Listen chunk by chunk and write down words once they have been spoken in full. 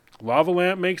Lava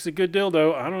lamp makes a good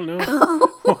dildo. I don't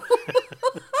know.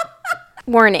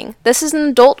 Warning, this is an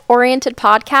adult-oriented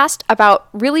podcast about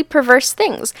really perverse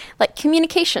things like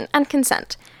communication and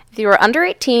consent. If you are under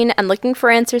 18 and looking for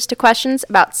answers to questions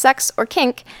about sex or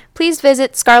kink, please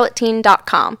visit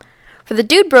scarletteen.com. For the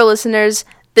Dude Bro listeners,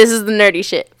 this is the nerdy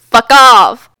shit. Fuck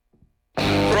off!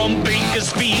 From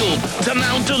Bakersfield to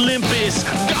Mount Olympus,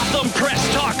 Gotham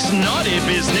Press talks naughty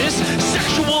business.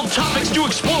 Sexual topics to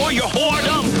explore your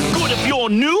whoredom. Good if you're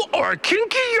new or a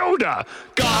kinky Yoda.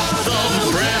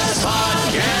 Gotham Press Podcast.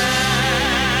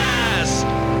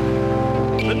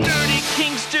 The dirty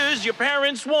kinksters your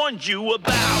parents warned you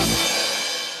about.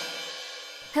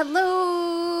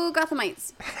 Hello,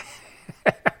 Gothamites.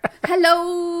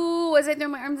 Hello, as I throw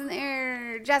my arms in the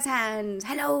air. Jazz hands.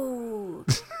 Hello.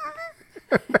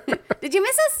 Did you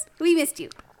miss us? We missed you.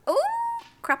 Oh,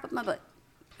 crap up my butt.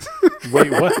 Wait,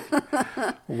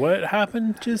 what? What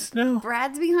happened just now?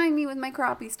 Brad's behind me with my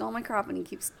crop. He stole my crop and he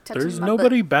keeps touching There's my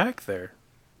nobody butt. back there.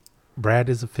 Brad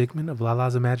is a figment of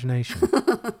Lala's imagination.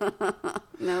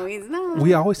 No, he's not.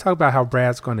 We always talk about how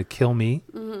Brad's going to kill me,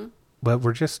 but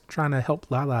we're just trying to help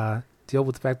Lala deal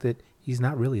with the fact that he's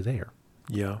not really there.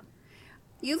 Yeah.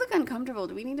 You look uncomfortable.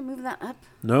 Do we need to move that up?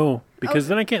 No, because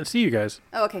then I can't see you guys.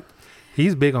 Oh, okay.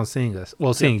 He's big on seeing us.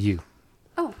 Well, seeing you.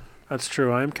 Oh, That's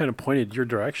true. I am kind of pointed your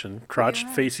direction. Crotch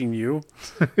facing you.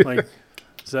 Like,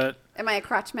 is that... am I a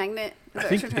crotch magnet? I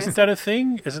think, isn't that a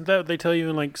thing? Isn't that what they tell you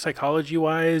in, like,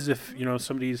 psychology-wise? If, you know,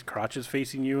 somebody's crotch is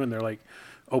facing you and they're, like,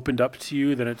 opened up to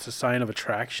you, then it's a sign of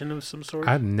attraction of some sort?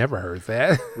 I've never heard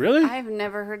that. Really? I've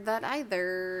never heard that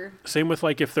either. Same with,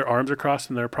 like, if their arms are crossed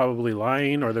and they're probably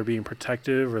lying or they're being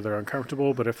protective or they're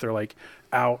uncomfortable. But if they're, like,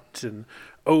 out and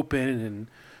open and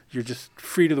you're just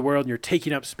free to the world and you're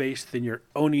taking up space, then you're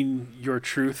owning your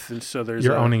truth. And so there's...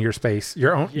 You're owning your space.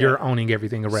 You're owning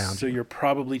everything around So you. you're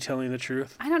probably telling the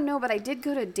truth. I don't know, but I did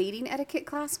go to dating etiquette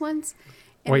class once.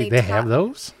 And Wait, they have taught-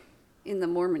 those? In the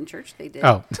Mormon church, they did.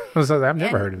 Oh, so I've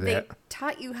never And heard of that. They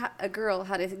taught you a girl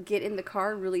how to get in the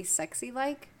car really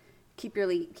sexy-like,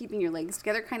 keeping your legs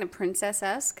together, kind of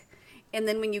princess-esque. And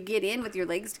then when you get in with your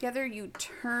legs together, you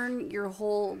turn your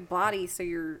whole body so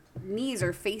your knees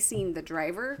are facing the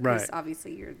driver, because Right.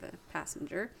 obviously you're the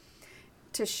passenger,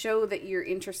 to show that you're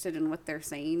interested in what they're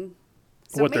saying.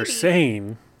 So What they're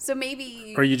saying. So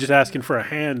maybe... Or are you just asking for a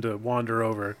hand to wander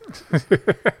over?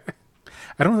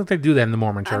 I don't think they do that in the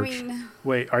Mormon I church. mean...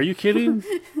 Wait, are you kidding?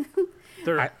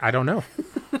 I don't know.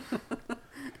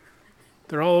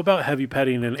 They're all about heavy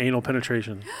petting and anal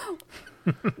penetration.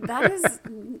 That is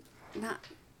not.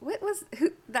 What was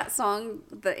that song?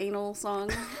 The anal song.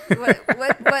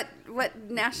 What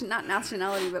not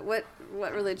nationality, but what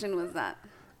religion was that?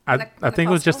 I think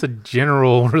it was just a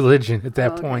general religion at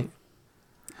that Oh, okay. point.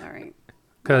 All right.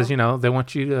 Because, they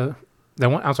want you to... They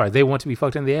want to be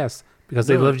fucked in the ass because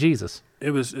they No. love Jesus.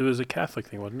 It was a Catholic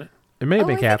thing, wasn't it? It may have Oh,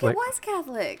 been I Catholic. think it was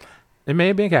Catholic. It may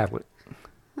have been Catholic.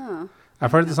 Huh.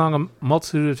 I've heard the song a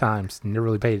multitude of times. Never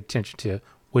really paid attention to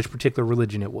which particular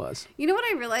religion it was. You know what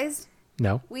I realized?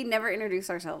 No. We never introduce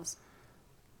ourselves.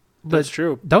 That's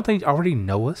true. Don't they already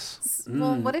know us?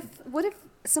 Well, what if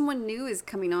someone new is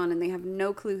coming on and they have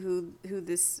no clue who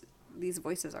these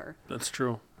voices are? That's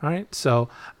true. All right. So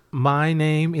my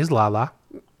name is Lala.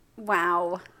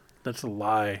 Wow. That's a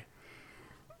lie.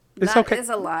 It's That okay. is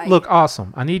a lie. Look,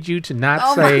 awesome. I need you to not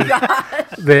Oh say my gosh.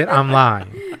 that I'm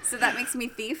lying. So that makes me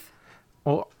thief?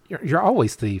 Well, you're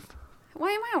always thief Why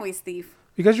am I always thief?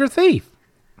 because you're a thief.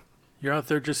 You're out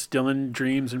there just stealing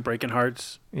dreams and breaking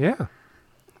hearts. Yeah.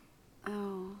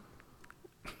 Oh.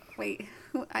 Wait,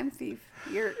 I'm thief.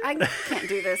 I can't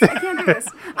do this. I can't do this.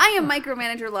 I am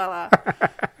micromanager Lala.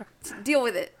 Deal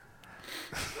with it.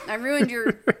 I ruined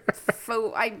your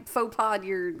faux pod,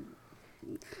 your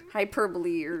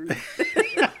hyperbole, or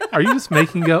Are you just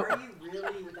making up?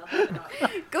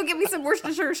 go get me some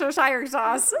Worcestershire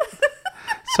sauce.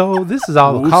 So this is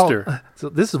all a Worcester. call. So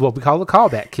this is what we call a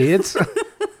callback, kids.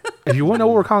 If you want to know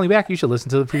what we're calling back, you should listen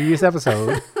to the previous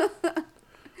episode.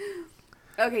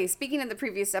 Okay, speaking of the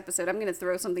previous episode, I'm going to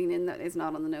throw something in that is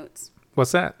not on the notes.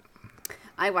 What's that?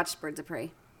 I watched Birds of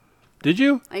Prey. Did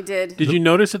you? I did. Did you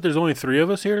notice that there's only 3 of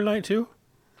us here tonight, too?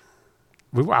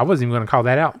 I wasn't even going to call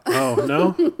that out. Oh,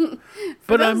 no?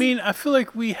 But, I mean, I feel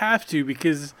like we have to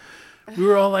because we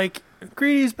were all like,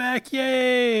 Greedy's back,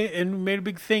 yay! And we made a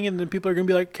big thing, and then people are going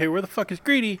to be like, okay, where the fuck is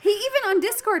Greedy? He even on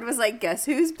Discord was like, guess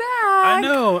who's back? I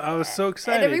know. I was so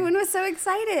excited. And everyone was so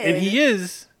excited. And he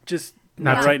is, just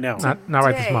not right now. Not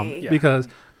right this moment. Today. Because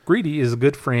Greedy is a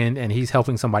good friend, and he's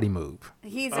helping somebody move.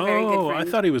 He's a very good Oh, friend.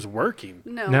 I thought he was working.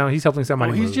 No, he's helping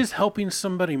somebody Oh, move. he's just helping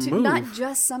somebody To move. not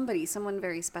just somebody, someone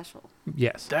very special.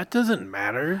 Yes. That doesn't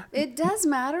matter. It does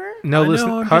matter. No, I listen.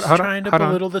 know, I'm hold, just hold trying on, to hold on.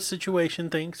 belittle the situation.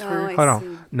 Thanks Oh, for. I Hold see.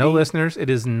 on. No, listeners, it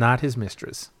is not his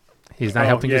mistress. He's not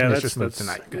helping his mistress move that's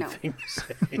tonight. a good No. thing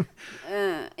to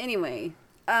say. Anyway,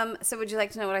 so would you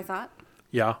like to know what I thought?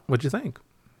 Yeah. What'd you think?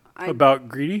 About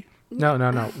Greedy? No.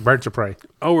 Birds of Prey.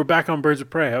 Oh, we're back on Birds of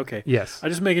Prey. Okay. Yes. I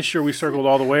just making sure we circled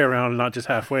all the way around and not just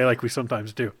halfway like we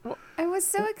sometimes do. I was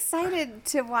so excited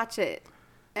to watch it,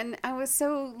 and I was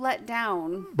so let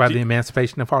down. By the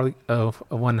emancipation of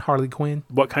one Harley Quinn.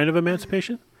 What kind of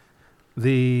emancipation?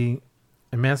 The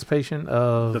emancipation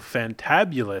of The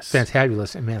fantabulous.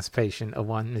 fantabulous emancipation of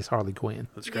one Miss Harley Quinn.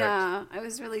 That's correct. Yeah, I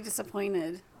was really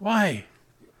disappointed. Why?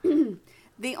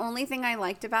 The only thing I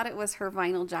liked about it was her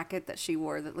vinyl jacket that she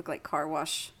wore that looked like car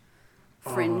wash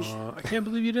fringe. I can't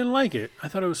believe you didn't like it. I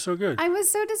thought it was so good. I was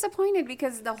so disappointed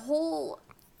because the whole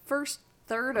first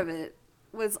third of it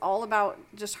was all about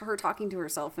just her talking to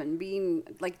herself and being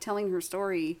like telling her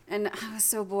story, and I was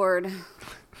so bored.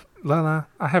 Lala,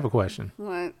 I have a question.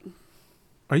 What?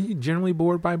 Are you generally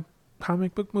bored by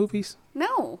comic book movies?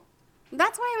 No.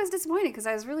 That's why I was disappointed because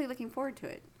I was really looking forward to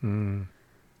it.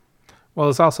 Well,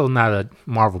 it's also not a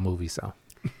Marvel movie, so.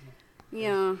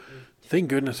 Yeah. Thank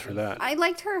goodness for that. I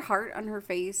liked her heart on her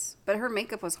face, but her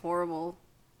makeup was horrible.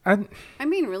 I, I'm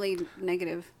being really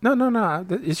negative. no.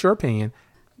 It's your opinion.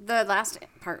 The last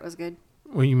part was good.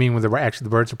 What you mean when they're actually the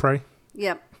Birds of Prey?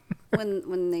 Yep.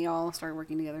 when they all started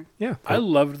working together. Yeah. I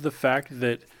loved the fact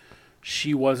that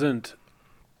she wasn't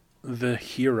the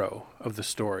hero of the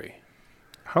story.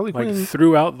 Harley Like Quinn.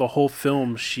 throughout the whole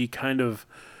film, she kind of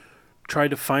tried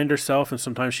to find herself, and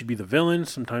sometimes she'd be the villain,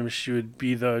 sometimes she would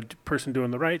be the person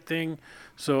doing the right thing.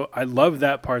 So I love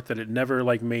that part, that it never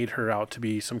like made her out to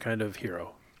be some kind of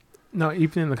hero. No,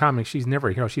 even in the comics, she's never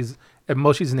a hero. At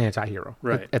most, she's an anti-hero.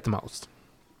 Right. At the most.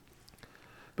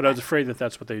 But I was afraid that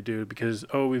that's what they do, because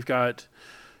we've got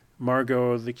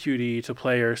Margot the cutie to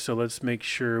play her, so let's make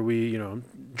sure we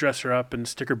dress her up and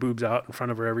stick her boobs out in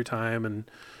front of her every time and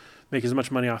make as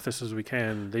much money off this as we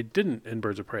can. They didn't in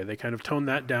Birds of Prey. They kind of toned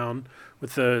that down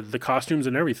with the costumes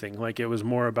and everything. Like it was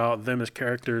more about them as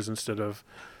characters instead of.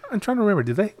 I'm trying to remember.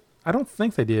 Did they? I don't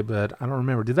think they did, but I don't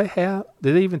remember. Did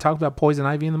they even talk about Poison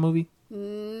Ivy in the movie?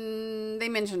 They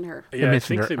mentioned her, Yeah, I mentioned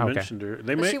think her. they Okay. mentioned her.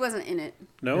 They but may she wasn't in it.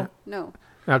 no. No.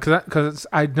 Because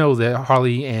I know that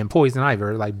Harley and Poison Ivy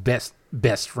are like best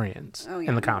friends Oh, yeah.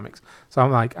 in the comics. So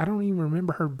I'm like, I don't even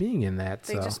remember her being in that.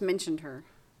 They So. just mentioned her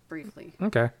briefly.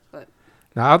 Okay. But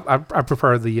Now I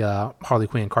prefer the Harley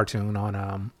Quinn cartoon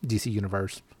on DC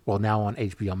Universe. Well, now on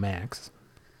HBO Max.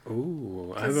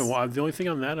 Ooh, I haven't. The only thing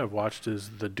on that I've watched is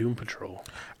the Doom Patrol.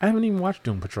 I haven't even watched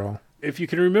Doom Patrol. If you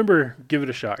can remember, give it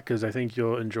a shot, because I think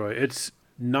you'll enjoy it. It's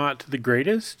not the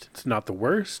greatest, it's not the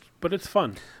worst, but it's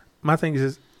fun, My thing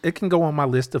is, it can go on my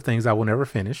list of things I will never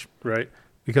finish right?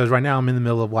 because right now I'm in the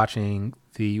middle of watching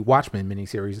the Watchmen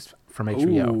miniseries from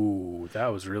HBO. Ooh, that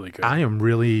was really good. I am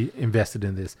really invested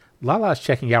in this. Lala's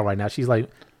checking out right now. She's like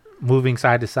moving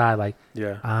side to side, like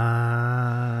yeah,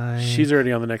 I'm she's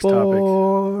already on the next topic.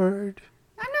 bored.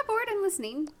 I'm not bored. I'm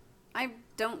listening. I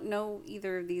don't know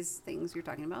either of these things you're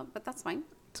talking about, but that's fine.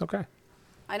 It's okay.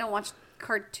 I don't watch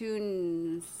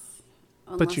cartoons.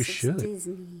 But you unless it's should.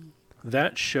 Disney.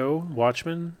 That show,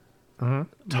 Watchmen,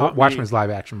 Watchmen's live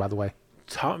action, by the way.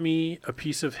 taught me a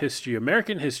piece of history,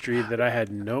 American history, that I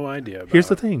had no idea about. Here's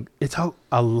the thing: it's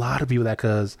a lot of people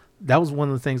because that was one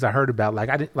of the things I heard about. Like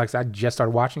I just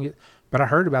started watching it, but I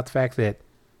heard about the fact that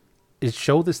it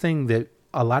showed this thing that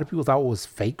a lot of people thought was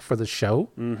fake for the show,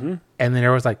 and then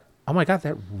there was like, "Oh my god,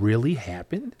 that really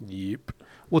happened." Yep.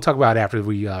 We'll talk about it after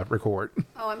we record.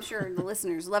 Oh, I'm sure the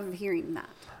listeners love hearing that.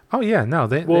 Oh yeah, no,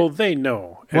 They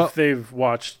know Well- if they've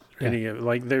watched Yeah. any of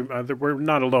like we're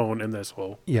not alone in this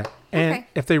whole. yeah, and Okay.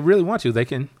 if they really want to, they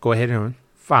can go ahead and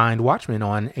find Watchmen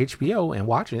on HBO and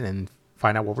watch it and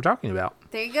find out what we're talking about.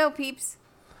 There you go, peeps.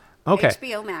 Okay.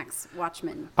 HBO Max,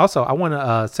 Watchmen. Also, I want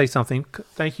to say something.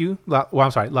 Thank you. Well,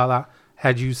 I'm sorry, Lala.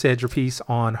 Had you said your piece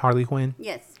on Harley Quinn?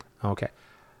 Yes. Okay.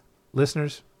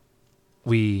 Listeners,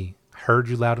 we heard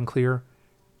you loud and clear.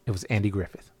 It was Andy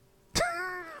Griffith.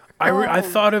 I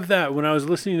thought of that when I was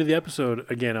listening to the episode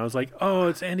again. I was like, oh,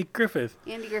 it's Andy Griffith.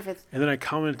 Andy Griffith. And then I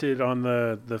commented on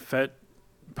the FET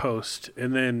post,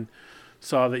 and then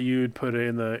saw that you'd put it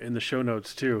in the show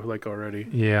notes too, like already.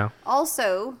 Yeah.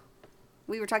 Also,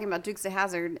 we were talking about Dukes of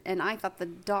Hazzard, and I thought the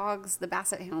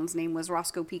Basset Hound's name was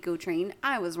Roscoe Pico Train.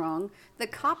 I was wrong. The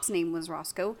cop's name was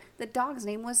Roscoe. The dog's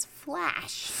name was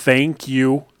Flash. Thank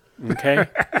you. Okay?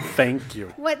 Thank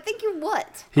you. What? Think you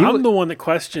what? I'm the one that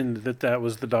questioned that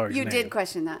was the dog's You name. did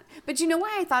question that. But you know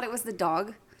why I thought it was the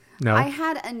dog? No. I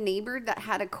had a neighbor that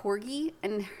had a corgi,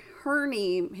 and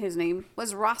his name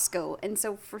was Roscoe. And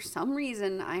so for some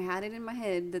reason, I had it in my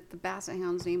head that the Basset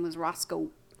Hound's name was Roscoe.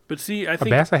 But see, I A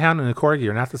think Basset Hound and a Corgi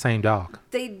are not the same dog.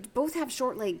 They both have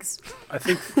short legs. I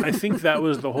think that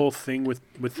was the whole thing with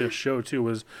this show too.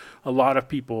 Was a lot of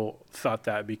people thought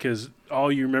that because all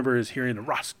you remember is hearing the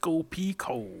Roscoe P.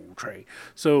 Coltrane.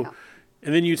 So,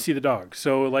 and then you'd see the dog.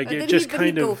 So like And it then just he'd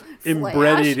kind go of flash.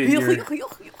 embedded in your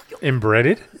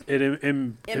Inbreaded?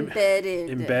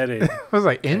 Embedded. I was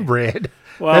like, inbred.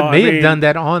 Well, that may I mean, have done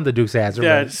that on the Dukes of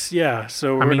Hazzard. Yeah.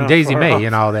 So I we're mean, not Daisy far May off.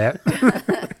 and all that.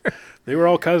 They were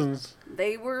all cousins,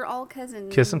 They were all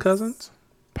cousins. Kissing cousins?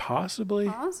 possibly.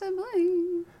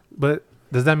 Possibly. But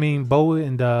does that mean Bo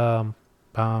and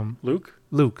Luke.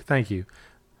 Luke? Thank you.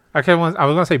 Okay, I was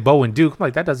going to say Bo and Duke. I'm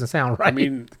like, that doesn't sound right. I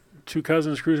mean, two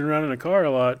cousins cruising around in a car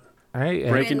a lot, Hey,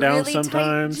 breaking in down really tight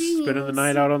sometimes, spending the jeans.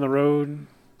 night out on the road,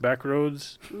 back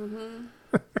roads, Mm-hmm.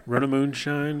 run a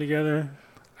moonshine together.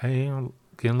 hey,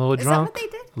 getting a little Is that drunk, what they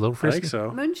did? a little I frisky. think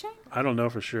so. Moonshine? I don't know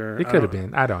for sure. It I could have don't-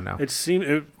 been. I don't know. It seemed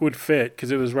it would fit because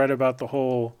it was right about the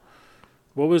whole.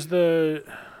 What was the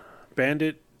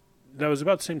Bandit? That was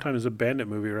about the same time as the Bandit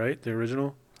movie, right? The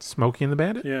original. Smokey and the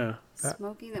Bandit? Yeah.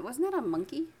 Smokey. Wasn't that a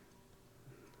monkey?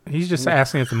 He's just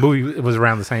asking if the movie was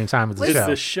around the same time as the Was show.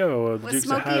 The show of Was Dukes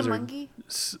Smokey of a Hazzard. monkey?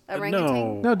 No,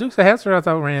 Orangutan? No, Dukes of Hazzard I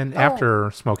thought ran Oh.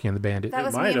 after Smokey and the Bandit. That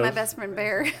was might me and my have. best friend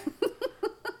Bear.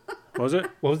 was it?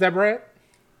 What was that, Brad?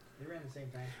 They ran the same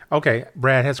time. Okay,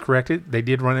 Brad has corrected. They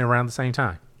did run it around the same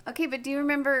time. Okay, but do you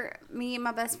remember me and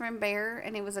my best friend Bear,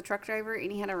 and he was a truck driver,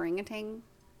 and he had an orangutan,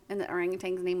 and the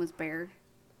orangutan's name was Bear?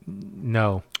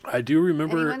 No. I do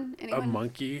remember Anyone? a Anyone?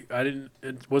 monkey. I didn't.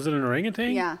 Was it an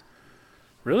orangutan? Yeah.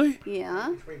 Really? Yeah.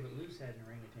 Wait, but Luce had an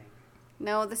orangutan.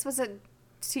 No, this was a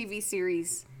TV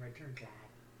series. Return to that.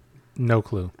 No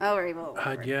clue. Oh, right. Well,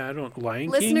 whatever. Yeah, I don't.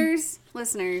 Lion King.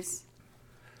 Listeners,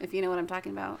 if you know what I'm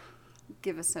talking about,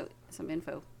 give us some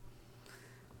info.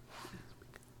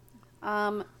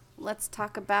 Let's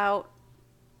talk about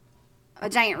a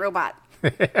giant robot.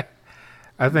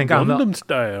 I think I'm the, Gundam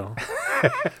style.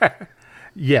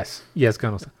 Yes,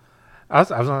 Gundam. I was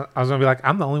gonna be like,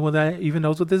 I'm the only one that even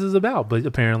knows what this is about, but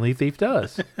apparently Thief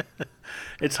does.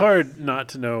 It's hard not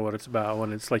to know what it's about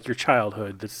when it's like your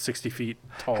childhood that's 60 feet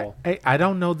tall. Hey, I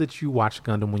don't know that you watched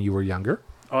Gundam when you were younger.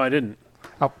 Oh, I didn't.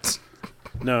 Oh,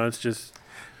 No, it's just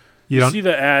you you don't. see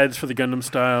the ads for the Gundam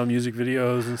style music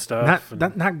videos and stuff.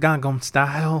 Not Gundam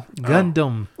style.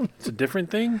 Gundam. It's a different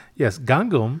thing. Yes,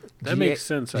 Gungam. That makes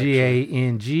sense, actually.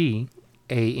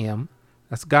 Gangam.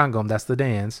 That's Gungam. That's the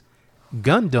dance.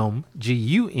 Gundam,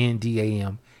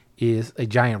 Gundam, is a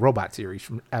giant robot series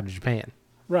from out of Japan.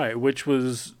 Right, which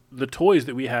was the toys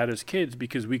that we had as kids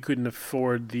because we couldn't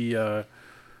afford the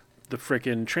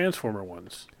frickin' Transformer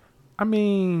ones. I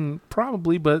mean,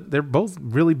 probably, but they're both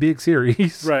really big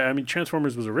series. Right, I mean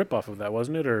Transformers was a ripoff of that,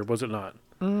 wasn't it, or was it not?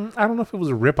 I don't know if it was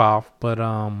a ripoff, but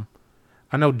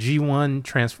I know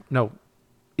G1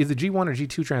 either G1 or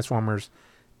G2 Transformers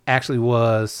actually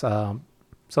was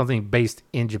something based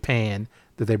in Japan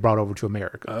that they brought over to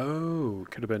America. Oh,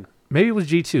 could have been. Maybe it was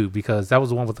G2 because that was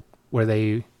the one where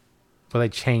they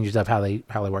changed up how they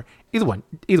were. Either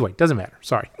way, doesn't matter.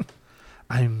 Sorry.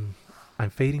 I'm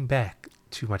fading back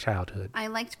to my childhood. I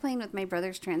liked playing with my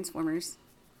brother's Transformers.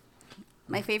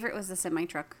 My favorite was the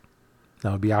semi-truck.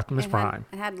 That would be Optimus It Prime.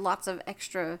 had lots of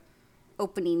extra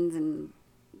openings and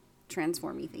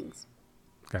transformy things.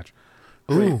 Gotcha.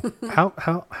 Ooh,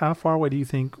 how far away do you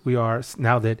think we are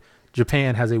now that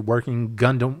Japan has a working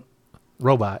Gundam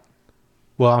robot?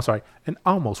 Well, I'm sorry, an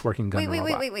almost working Gundam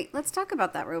robot. Wait. Let's talk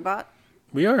about that robot.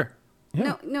 We are.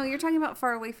 Yeah. No, you're talking about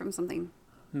far away from something.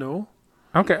 No.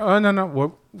 Okay. Oh no.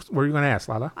 What were you going to ask,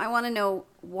 Lala? I want to know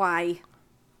why.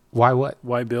 Why what?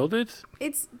 Why build it?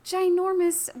 It's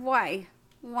ginormous. Why?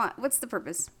 What? What's the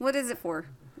purpose? What is it for?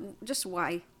 Just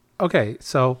why? Okay,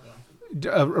 so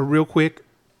real quick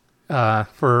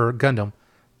for Gundam,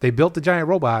 they built the giant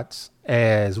robots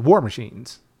as war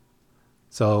machines.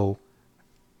 So,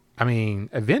 I mean,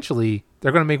 eventually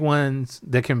they're going to make ones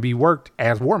that can be worked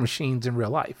as war machines in real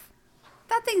life.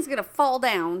 That thing's gonna fall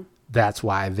down. That's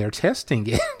why they're testing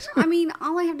it. I mean,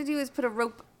 all I have to do is put a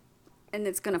rope, and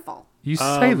it's gonna fall. You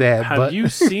say that, have but you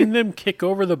seen them kick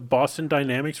over the Boston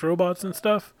Dynamics robots and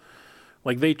stuff?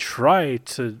 Like they try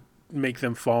to make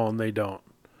them fall and they don't.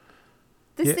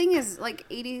 This Yeah. thing is like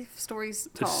 80 stories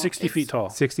tall. It's 60 feet tall.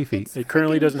 60 feet. it's- It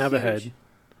currently freaking doesn't have a huge. head.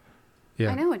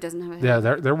 Yeah, I know it doesn't have a head.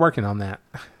 yeah, they're working on that.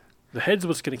 The head's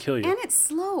what's going to kill you. And it's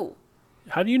slow.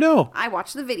 How do you know? I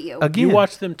watched the video. Again, You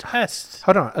watch them test.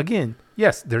 hold on. Again,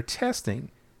 yes, they're testing.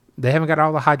 They haven't got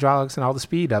all the hydraulics and all the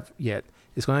speed up yet.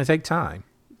 It's going to take time.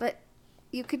 But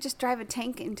you could just drive a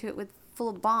tank into it with full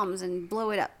of bombs and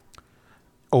blow it up.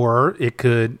 Or it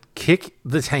could kick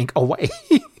the tank away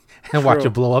and watch True.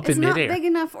 it blow up It's in not midair. big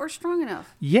enough or strong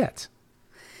enough. Yet.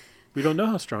 We don't know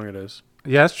how strong it is.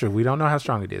 Yeah, that's true. We don't know how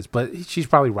strong it is, but she's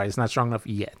probably right. It's not strong enough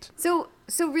yet. So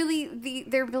really,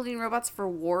 they're building robots for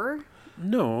war.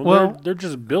 No, Well- they're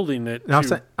just building it. And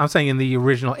to- I'm saying in the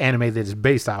original anime that it's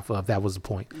based off of, that was the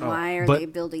point. Why are But- they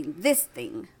building this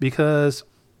thing? Because,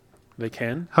 they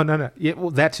can. oh, no. Yeah,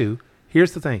 well, that too.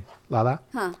 Here's the thing, Lala.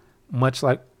 Huh? Much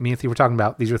like me and Theo were talking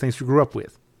about, these are things you grew up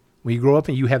with. When you grow up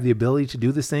and you have the ability to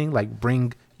do this thing, like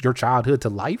bring your childhood to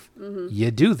life, you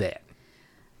do that.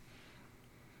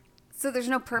 So there's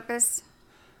no purpose.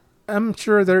 I'm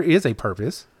sure there is a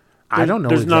purpose. I don't know.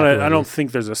 There's not. exactly what I it don't is.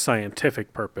 think there's a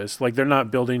scientific purpose. Like they're not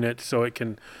building it so it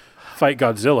can fight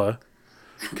Godzilla,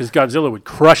 because Godzilla would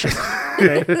crush it.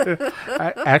 Okay?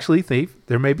 I actually think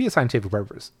there may be a scientific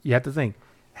purpose. You have to think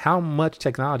how much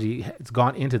technology has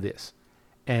gone into this,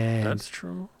 and That's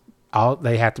true.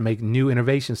 they have to make new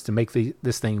innovations to make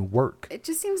this thing work. It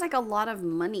just seems like a lot of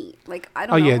money. Like I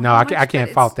don't. Oh, know yeah, no, how I much, ca- I can't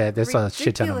but fault it's that. That's a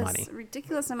shit ton of money.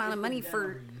 Ridiculous amount of money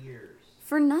for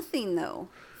nothing though,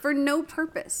 for no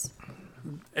purpose.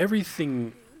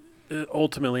 Everything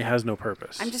ultimately has no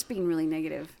purpose. I'm just being really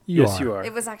negative. Yes, you are.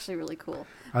 It was actually really cool.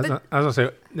 I was But gonna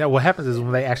say, now what happens is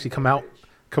when they actually come up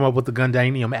with the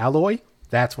Gundanium alloy,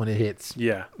 that's when it hits.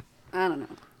 Yeah. I don't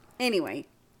know. Anyway,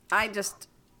 I just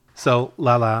So,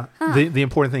 Lala, the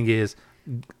important thing is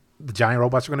the giant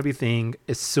robots are going to be a thing.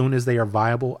 As soon as they are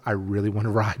viable, I really want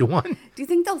to ride one. do you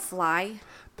think they'll fly?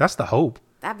 That's the hope.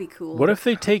 That'd be cool. What if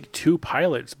they take 2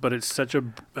 pilots, but it's such a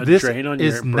This drain on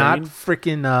is your not brain?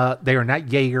 freaking. They are not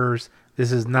Jaegers.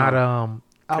 This is not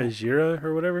Kajira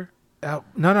or whatever?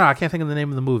 no, I can't think of the name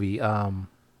of the movie. Oh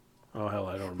hell,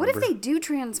 I don't remember. What if they do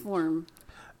transform?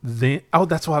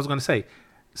 That's what I was going to say.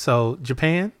 So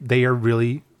Japan, they are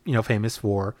really famous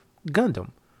for Gundam.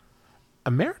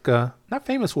 America, not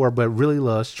famous for, but really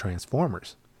loves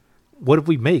Transformers. What if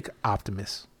we make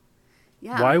Optimus?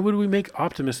 Yeah. Why would we make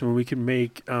Optimus when we can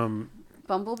make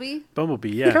Bumblebee? Bumblebee?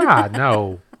 Yeah. God,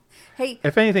 no. Hey,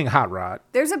 If anything, Hot Rod.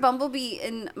 there's a Bumblebee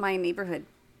in my neighborhood.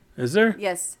 Is there?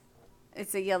 Yes.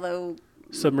 It's a yellow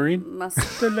Submarine? The little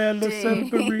submarine.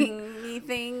 Mustang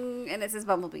thing, and it says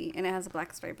Bumblebee, and it has a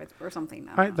black stripe or something. I don't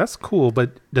All right, know. that's cool,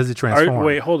 but does it transform?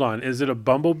 Wait, hold on. Is it a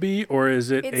Bumblebee or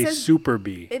is it It a says- Super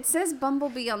Bee? It says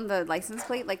Bumblebee on the license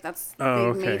plate, like that's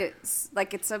Oh, they okay. made it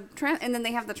like it's a and then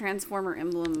they have the Transformer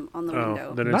emblem on the window.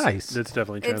 Oh, then it's, Nice. It's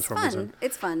definitely It's Transformers. fun.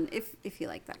 It's fun if you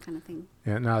like that kind of thing.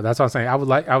 Yeah, no, that's what I'm saying.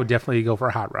 I would definitely go for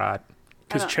a Hot Rod.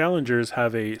 Because Challengers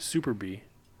have a Super Bee.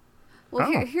 Well,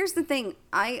 Oh. here's the thing.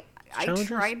 I Challengers?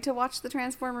 tried to watch the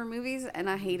Transformer movies and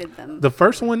I hated them. The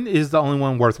first one is the only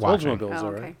one worth watching. Oldsmobile's Oh,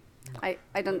 alright. okay.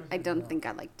 I don't think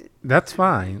I liked it. That's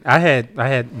fine. I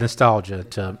had nostalgia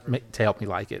to help me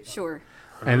like it, Sure.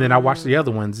 and then I watched the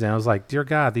other ones, and I was like, "Dear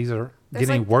God, these are There's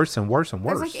getting like- worse and worse and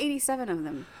worse." There's like 87 of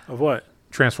them. Of what?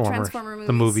 Transformers, Transformer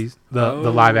the movies. movies,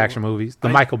 the live action movies, the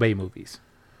Michael Bay movies.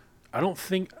 I don't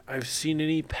think I've seen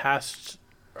any past.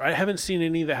 I haven't seen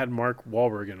any that had Mark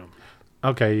Wahlberg in them.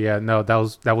 Okay, yeah, no, that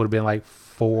would have been like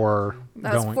 4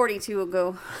 That was going. 42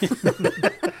 ago.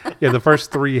 Yeah, the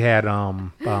first 3 had I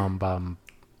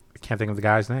can't think of the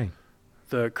guy's name.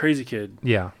 The crazy kid.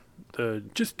 Yeah, The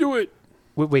Just Do It.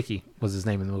 Wiki was his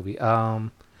name in the movie.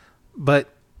 But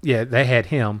yeah, they had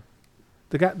him.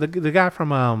 The guy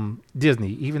from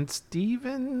Disney, even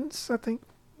Stevens, I think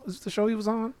was the show he was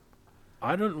on.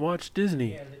 I don't watch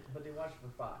Disney. Yeah, but they watched for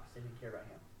Fox. They didn't care about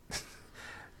him.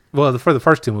 Well, for the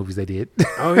first 2 movies they did.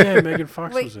 Oh yeah, Megan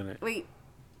Fox wait, was in it. wait.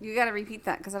 You got to repeat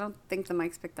that because I don't think the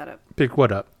mics picked that up. Pick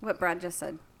what up? What Brad just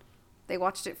said. They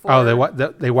watched it for. Oh,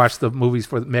 they watched the movies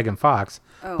for Megan Fox,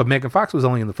 Oh. but Megan Fox was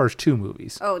only in the first 2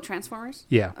 movies. Oh, Transformers?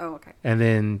 Yeah. Oh, okay. And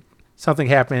then something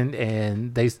happened,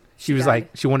 and she was died. like,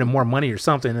 she wanted more money or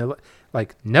something. And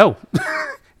like, no,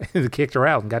 and they kicked her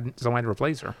out and got somebody to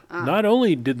replace her. Not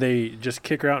only did they just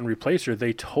kick her out and replace her,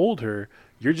 they told her,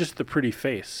 "You're just the pretty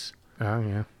face," Oh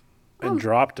yeah. and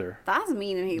dropped her. That's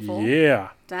mean and hateful.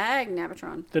 Yeah. Dag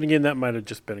Nabatron. Then again, that might have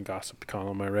just been a gossip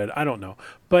column I read. I don't know.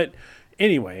 But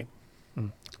anyway,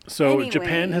 so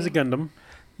Japan has a Gundam.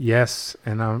 Yes,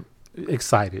 and I'm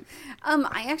excited.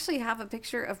 I actually have a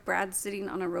picture of Brad sitting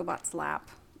on a robot's lap,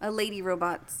 a lady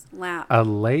robot's lap A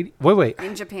lady. Wait.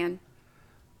 in Japan.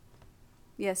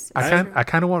 Yes. I it's kind true. I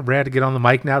kind of want Brad to get on the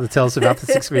mic now to tell us about this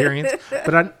experience,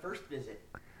 but I First visit.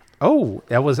 Oh,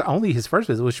 that was only his first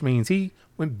visit, which means he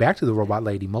went back to the robot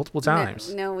lady multiple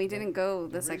times. No, we didn't go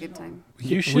the second time.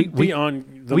 You should be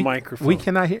on the microphone. We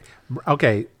cannot hear.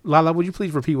 Okay, Lala, would you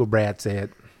please repeat what Brad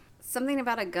said? Something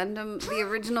about a Gundam, the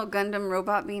original Gundam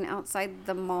robot being outside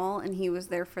the mall, and he was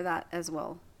there for that as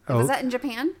well. Oh. Was that in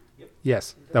Japan?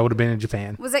 Yes, that would have been in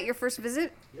Japan. Was that your first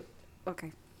visit? Yep.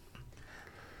 Okay.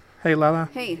 Hey, Lala,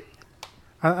 Hey,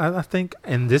 I think,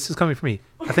 and this is coming from me.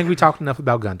 I think we talked enough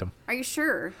about Gundam. are you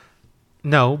sure?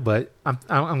 No, but I'm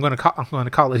going to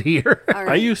call it here. All I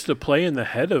right. used to play in the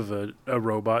head of a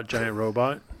robot, giant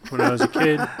robot, when I was a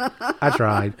kid. I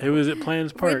tried. It was at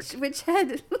Plans Park. Which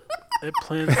head? At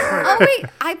Plans Park. Oh wait,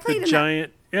 I The played in that.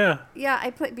 giant, yeah. Yeah, I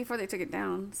played before they took it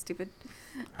down. Stupid.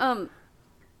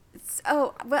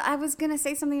 Oh, well, I was gonna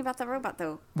say something about the robot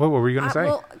though. What were we going to say?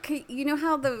 Well, okay, you know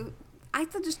how I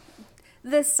thought just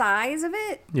the size of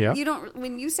it. Yeah. You don't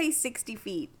when you say 60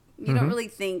 feet, you don't really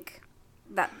think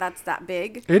that's that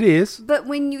big. It is. But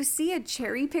when you see a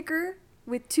cherry picker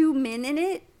with 2 men in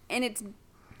it and it's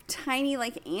tiny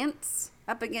like ants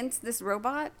up against this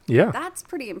robot, Yeah. that's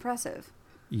pretty impressive.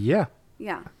 Yeah.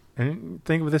 Yeah. And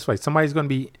think of it this way. Somebody's going to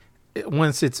be,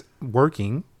 once it's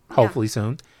working, hopefully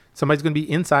soon, somebody's going to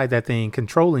be inside that thing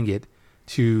controlling it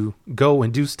to go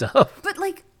and do stuff. But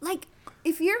like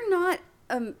if you're not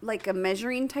like a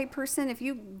measuring type person, if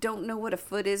you don't know what a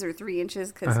foot is or 3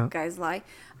 inches, because guys lie,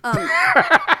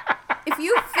 if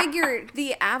you figure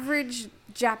the average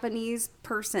Japanese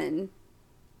person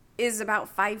is about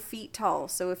 5 feet tall,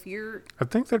 so if you're I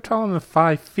think they're taller than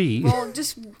 5 feet. well,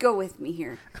 just go with me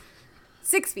here.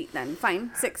 6 feet then,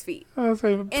 fine, 6 feet. I'll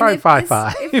say And probably if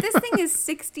 5'5". If this thing is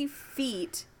 60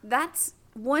 feet, that's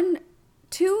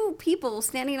 2 people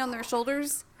standing on their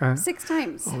shoulders 6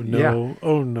 times. Oh, no. Yeah.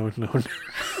 Oh, no.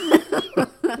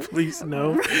 Please,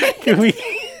 no. Can we?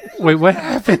 Wait, what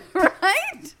happened?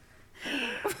 Right?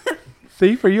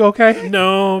 Thief, are you okay?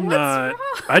 No, I'm not. wrong?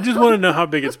 I just want to know how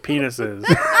big its penis is.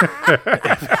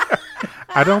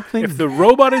 I don't think. If the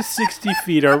robot is 60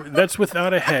 feet, that's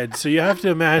without a head. So you have to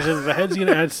imagine that the head's going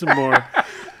to add some more.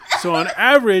 So on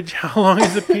average, how long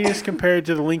is the penis compared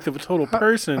to the length of a total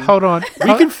person? Hold on.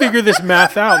 We can figure this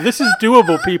math out. This is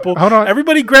doable, people. Hold on.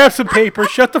 Everybody grab some paper,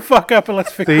 shut the fuck up, and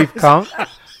let's figure Thief, this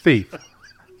Thief,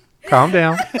 calm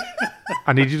down.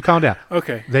 I need you to calm down.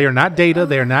 Okay. They are not data.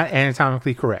 They are not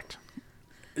anatomically correct.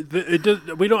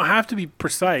 We don't have to be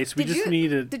precise. We Did just you, need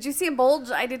to... Did you see a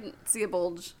bulge? I didn't see a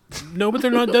bulge. No, but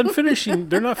they're not done finishing.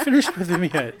 They're not finished with him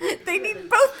yet. They need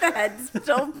both the heads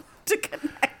still to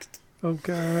connect. Oh,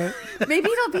 God. Maybe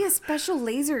it'll be a special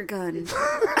laser gun.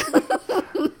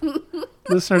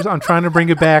 Listeners, I'm trying to bring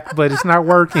it back, but it's not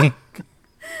working.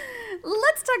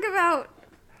 Let's talk about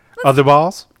Other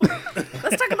balls?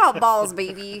 balls,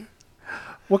 baby.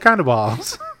 What kind of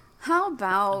balls? How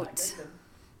about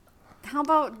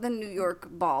the New York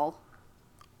ball?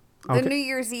 The Okay. New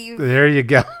Year's Eve. There you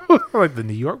go. Like the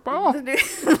New York ball?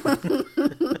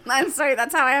 I'm sorry,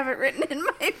 that's how I have it written in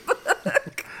my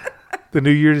book. The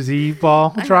New Year's Eve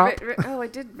ball I have drop? I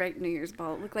did write New Year's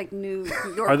ball. It looked like New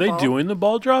York. Are they ball. doing the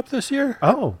ball drop this year?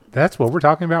 Oh, that's what we're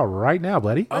talking about right now,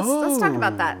 buddy. Let's talk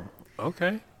about that.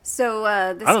 Okay. So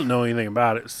this I don't know anything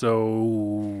about it,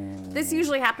 so... this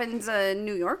usually happens in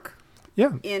New York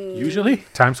Yeah. in Usually?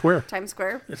 Times Square. Times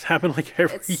Square, It's happened like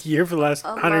every It's year for the last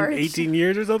a 118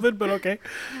 years or something, but okay.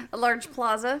 a large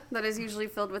plaza that is usually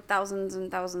filled with thousands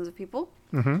and thousands of people.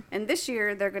 Mm-hmm. And this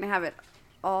year they're going to have it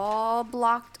all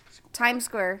blocked. Times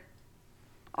Square,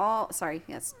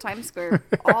 Times Square,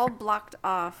 all blocked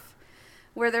off,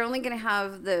 where they're only going to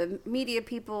have the media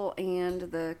people and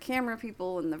the camera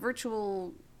people and the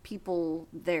virtual people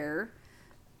there,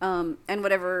 and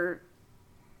whatever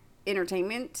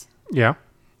entertainment. Yeah.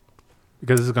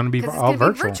 Because it's going to be Because it's all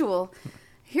going to be virtual. virtual.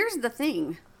 Here's the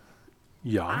thing.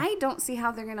 Yeah. I don't see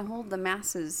how they're going to hold the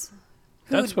masses.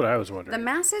 That's what I was The wondering.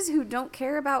 masses who don't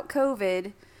care about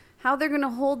COVID, how they're going to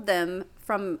hold them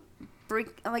from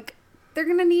they're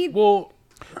going to need. Well,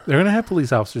 They're going to have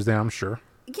police officers there, I'm sure.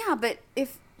 Yeah, but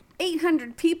if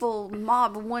 800 people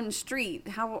mob one street,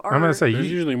 how are I'm going to say,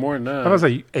 there's usually more than that. I'm going to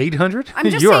say 800? I'm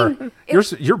just you're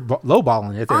saying, you're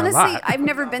lowballing it there honestly, a lot. I've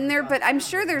never been there, but I'm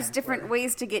sure there's different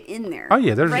ways to get in there. Oh,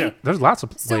 yeah. right? There's lots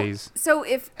of So, ways. so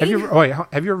if Have you 800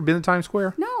 ever been to Times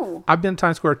Square? no. I've been to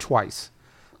Times Square twice.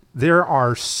 There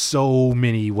are so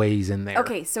many ways in there.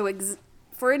 Okay, so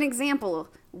for an example,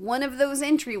 one of those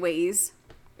entryways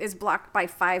is blocked by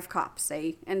 5 cops,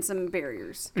 say, and some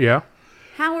barriers. Yeah.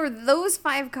 How are those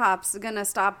 5 cops going to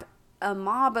stop a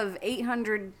mob of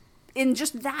 800 in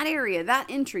just that area, that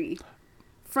entry,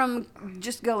 from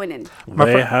just going in.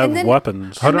 They have And then-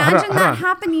 weapons. Hold on, Imagine hold that on.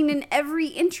 happening in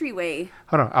every entryway.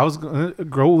 Hold on. I was going to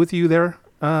grow with you there,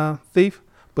 Thief,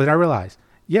 but I realized,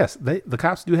 yes, the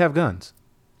cops do have guns.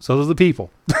 So does the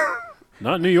people.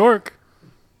 Not New York.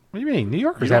 What do you mean? New You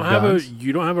Yorkers don't have have guns.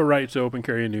 you don't have a right to open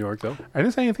carry in New York, though. I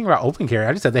didn't say anything about open carry.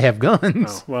 I just said they have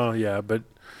guns. Oh, well, yeah, but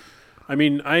I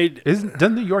mean,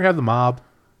 Doesn't New York have the mob?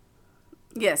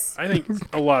 Yes. I think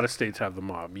a lot of states have the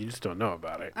mob. You just don't know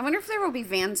about it. I wonder if there will be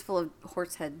vans full of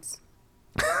horse heads.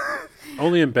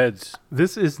 Only in beds.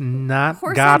 This is not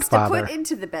Horse heads to Godfather. put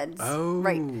into the beds. Oh.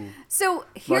 Right. So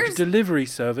Like here's a delivery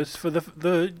service for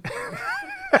the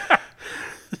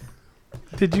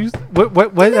Did you what Delivery,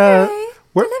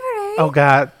 where- delivery. Oh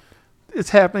God, it's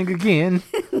happening again.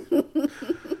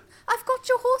 I've got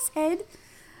your horse head.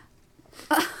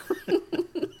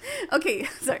 Okay,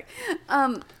 sorry.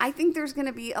 I think there's going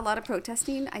to be a lot of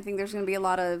protesting. I think there's going to be a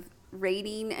lot of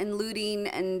raiding and looting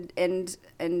and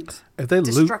If they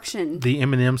destruction. loot the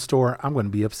M&M store, I'm going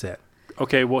to be upset.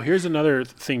 Okay, well, here's another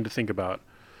thing to think about.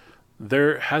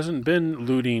 There hasn't been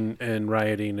looting and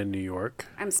rioting in New York.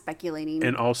 I'm speculating.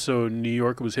 And also, New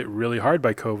York was hit really hard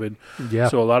by COVID. Yeah.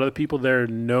 So a lot of the people there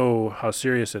know how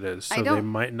serious it is. I So they don't-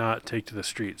 might not take to the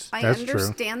streets. I That's true.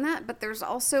 understand that, but there's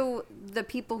also the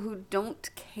people who don't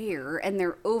care and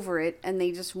they're over it and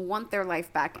they just want their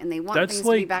life back and they want That's things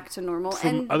to be like back to normal. From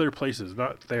And other places,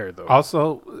 not there, though.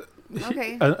 Also,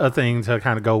 okay, a thing to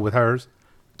kind of go with hers,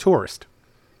 tourist.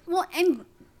 well, and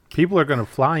People are going to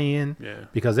fly in Yeah.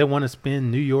 because they want to spend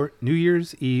New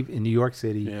Year's Eve in New York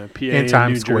City Yeah, PA in and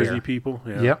Times New Square. Jersey people.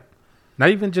 Yeah. Yep. Not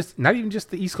even just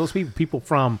the East Coast people, people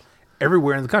from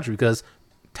everywhere in the country because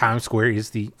Times Square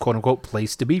is the quote unquote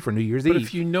place to be for New Year's But Eve.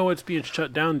 if you know it's being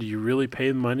shut down, do you really pay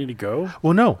the money to go?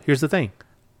 Well, no, here's the thing.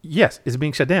 Yes, it's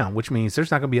being shut down, which means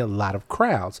there's not going to be a lot of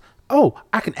crowds. Oh,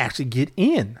 I can actually get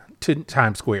in to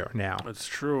Times Square now. That's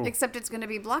true. except it's going to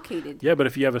be blockaded. Yeah, but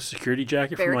if you have a security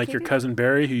jacket from like your Barricaded? cousin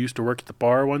Barry who used to work at the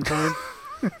bar one time,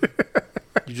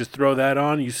 you just throw that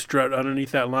on, you strut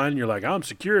underneath that line, and you're like, I'm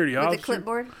security With officer. the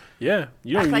clipboard. Yeah,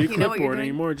 you don't Act even like need a you know what you're clipboard doing.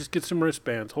 anymore. Just get some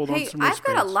wristbands. Hold on Hey, to some I've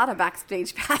wristbands. got a lot of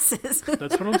backstage passes.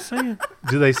 That's what I'm saying.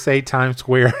 Do they say Times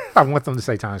Square? I want them to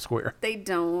say Times Square. They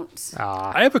don't.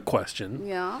 I have a question.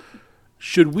 Yeah.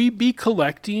 Should we be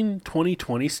collecting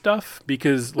 2020 stuff?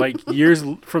 Because like years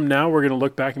from now, we're gonna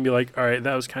look back and be like, all right,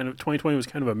 that was kind of 2020 was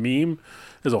kind of a meme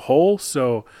as a whole.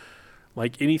 So,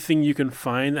 like anything you can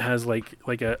find that has like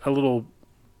a little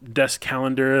desk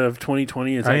calendar of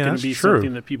 2020, is that Oh, yeah, going that's to be true.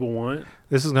 something that people want?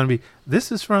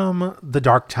 This is from the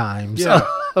dark times Yeah.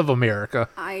 of America.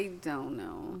 I don't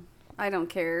know. I don't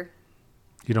care.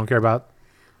 You don't care about?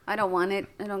 I don't want it.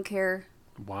 I don't care.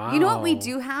 Wow. You know what we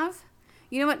do have?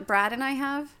 You know what Brad and I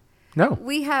have? No.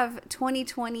 We have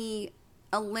 2020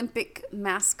 Olympic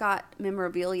mascot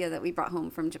memorabilia that we brought home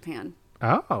from Japan.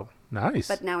 Oh, nice.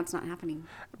 But now it's not happening.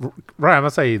 Right, I'm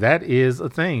gonna say that is a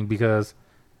thing because,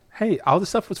 hey, all the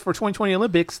stuff was for 2020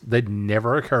 Olympics that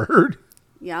never occurred.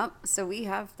 Yep. So we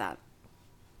have that.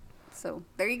 So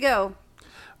there you go.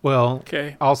 Well,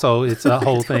 Okay. Also, it's a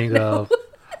whole thing of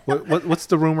what's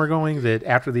the rumor going that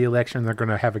after the election they're going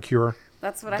to have a cure?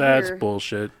 That's what I That's hear.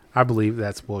 bullshit. I believe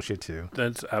that's bullshit too.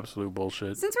 That's absolute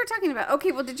bullshit. Since we're talking about,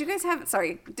 okay, well, did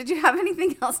you have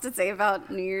anything else to say about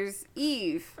New Year's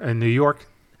Eve In New York,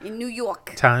 in New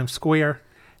York? Times Square,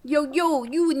 Yo,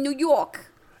 you in New York.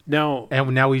 Now,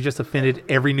 and now we just offended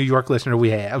every New York listener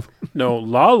we have. no,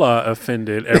 Lala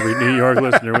offended every New York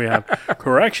listener we have.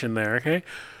 Correction there, okay?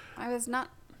 I was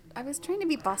trying to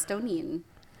be Bostonian.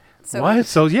 So, What?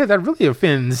 So yeah, that really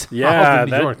offends. all Yeah,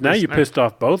 the New York now you listeners. pissed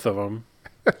off both of them.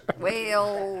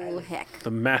 Well, heck.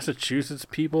 The Massachusetts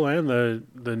people and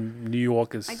the New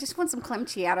Yorkers. I just want some clam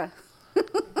chowder.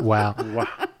 Wow. Wow.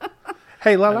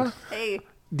 Hey, Lala, Hey,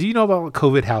 do you know about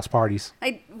COVID house parties?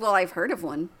 I've heard of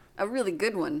one. A really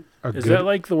good one. Are Is good? that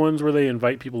like the ones where they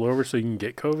invite people over so you can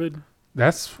get COVID?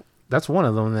 That's one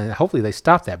of them, and hopefully they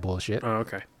stop that bullshit. Oh,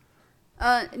 okay.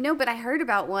 No, but I heard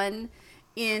about one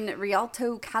in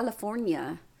Rialto,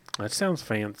 California. That sounds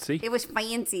fancy. It was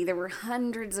fancy. There were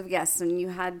hundreds of guests, and you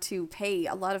had to pay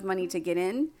a lot of money to get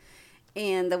in.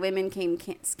 And the women came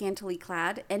scantily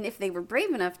clad. And if they were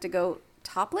brave enough to go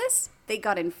topless, they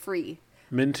got in free.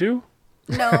 Men too?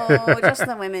 No, just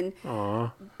the women.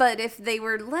 Aw. But if they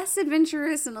were less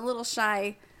adventurous and a little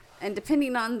shy, and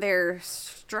depending on their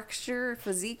structure,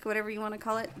 physique, whatever you want to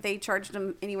call it, they charged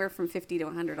them anywhere from $50 to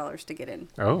 $100 to get in.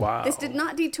 Oh, Wow. This did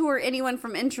not detour anyone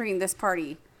from entering this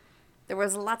party. There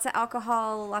was lots of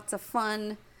alcohol, lots of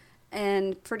fun,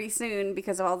 and pretty soon,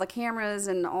 because of all the cameras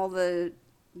and all the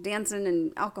dancing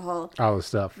and alcohol, all the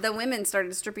stuff. the women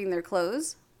started stripping their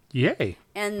clothes Yay.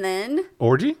 And then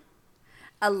Orgy?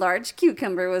 a large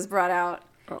cucumber was brought out.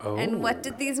 Oh. And what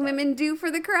did these women do for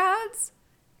the crowds?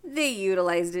 They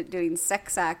utilized it doing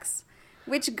sex acts,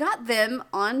 which got them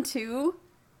onto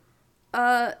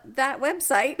that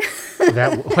website.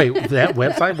 That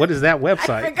website? What is that I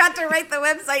website? forgot to write the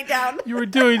website down. You were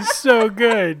doing so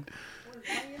good.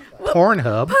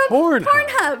 Pornhub.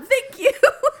 Pornhub, thank you.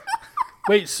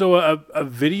 Wait, so a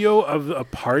video of a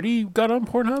party got on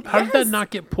Pornhub? How did that Yes. not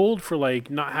get pulled for like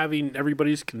not having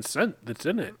everybody's consent that's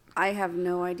in it? I have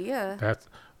no idea.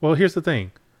 Well, here's the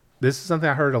thing. This is something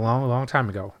I heard a long, long time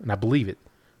ago, and I believe it.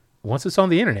 Once it's on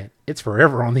the internet, it's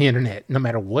forever on the internet, no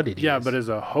matter what it is. Yeah, but as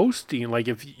a hosting, like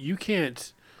if you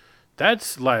can't,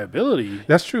 that's liability.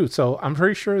 That's true. So I'm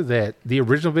pretty sure that the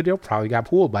original video probably got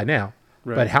pulled by now.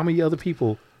 Right. But how many other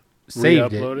people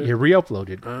saved Re-uploaded? it? Yeah,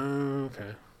 re-uploaded.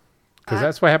 Okay. Because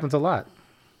that's what happens a lot.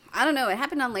 I don't know. It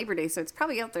happened on Labor Day, so it's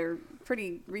probably out there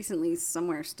pretty recently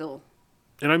somewhere still.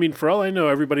 And I mean, for all I know,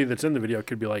 everybody that's in the video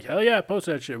could be like, hell yeah, post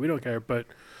that shit. We don't care. But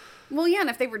Well, yeah, and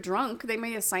if they were drunk, they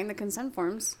may have signed the consent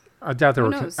forms. I doubt there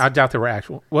Who were. knows? I doubt there were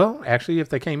actual. Well, actually, if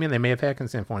they came in, they may have had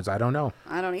consent forms. I don't know.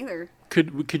 I don't either.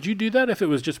 could you do that if it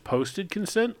was just posted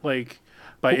consent? Like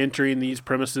by entering these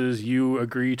premises, you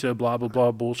agree to blah, blah,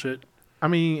 blah bullshit? I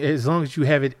mean, as long as you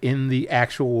have it in the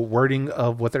actual wording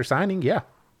of what they're signing, yeah.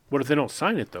 What if they don't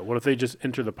sign it, though? What if they just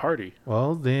enter the party?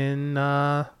 Well, then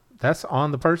that's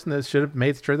on the person that should have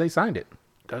made sure they signed it.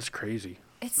 That's crazy.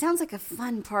 It sounds like a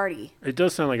fun party. It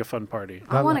does sound like a fun party.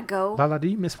 I want to go. Lala, do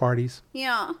you miss parties?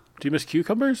 Yeah. Do you miss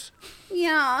cucumbers?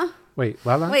 Yeah. Wait,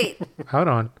 Lala? Wait. Hold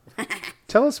on.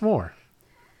 Tell us more.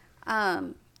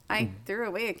 I threw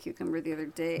away a cucumber the other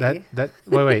day.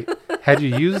 Wait. Had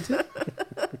you used it?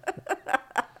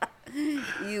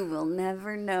 You will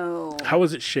never know. How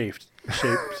was it shaved?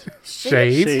 Shaped?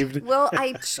 Shaved? Shaved? Well,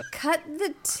 I cut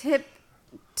the tip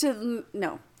to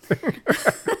no.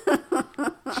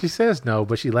 She says no,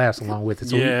 but she laughs along with it.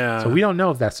 So Yeah. so we don't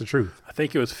know if that's the truth. I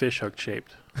think it was fish hook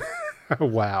shaped.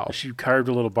 Wow. She carved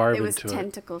a little barb It was into it.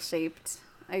 tentacle shaped.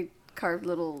 I carved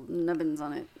little nubbins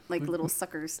on it, like little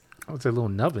suckers. I would say little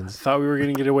nubbins. Thought we were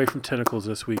going to get away from tentacles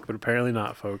this week, but apparently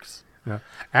not, folks. Yeah.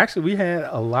 Actually, we had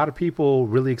a lot of people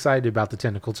really excited about the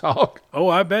tentacle talk. Oh,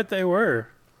 I bet they were.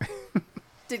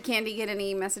 Did Candy get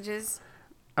any messages?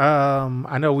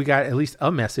 I know we got at least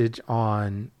a message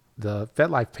on the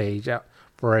FetLife page out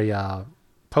for a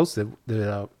post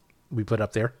that we put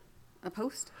up there. A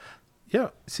post? Yeah.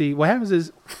 See, what happens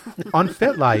is on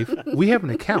FetLife, we have an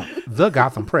account, The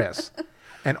Gotham Press.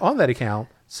 And on that account,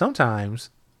 sometimes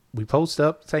we post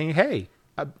up saying, hey,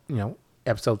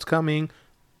 episode's coming.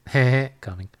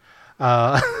 Coming.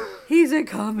 He's a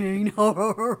coming.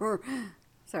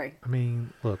 Sorry. I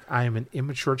mean, look, I am an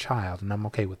immature child, and I'm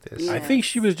okay with this. Yeah. I think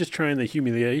she was just trying the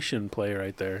humiliation play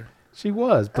right there. She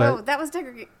was, but Oh, that was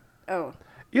degradation. Oh.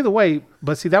 either way,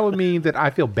 but see, that would mean that I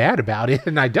feel bad about it,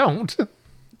 and I don't.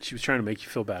 She was trying to make you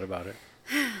feel bad about it.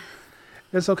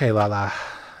 It's okay, Lala.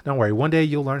 Don't worry. One day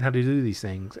you'll learn how to do these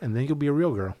things, and then you'll be a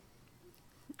real girl.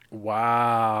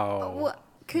 Wow. What?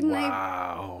 Couldn't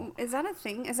Wow. I? Is that a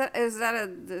thing? Is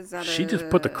that She just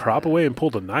put the crop away and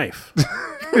pulled a knife. I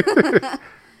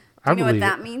You know what believe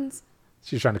that it. means?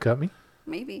 She's trying to cut me?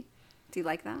 Maybe. Do you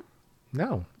like that?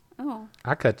 No. Oh.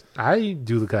 I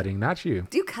do the cutting, not you.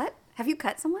 Do you cut? Have you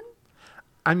cut someone?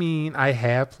 I mean, I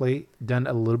have done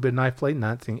a little bit of knife play,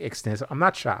 nothing extensive. I'm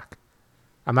not shocked.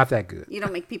 I'm not that good. You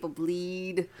don't make people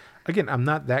bleed. Again, I'm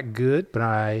not that good, but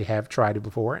I have tried it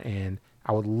before, and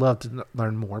I would love to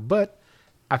learn more. But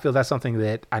I feel that's something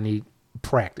that I need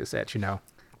practice at,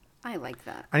 I like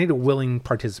that. I need a willing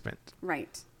participant.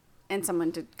 Right. And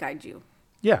someone to guide you.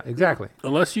 Yeah, exactly.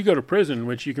 Unless you go to prison,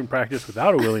 which you can practice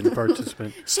without a willing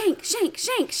participant. Shank, shank,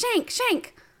 shank, shank,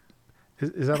 shank.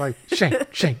 Is that like shank,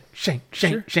 shank, shank,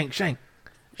 shank, Sure. shank, shank?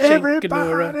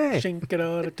 Shank-a-dora, Everybody! Shink it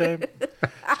all the time.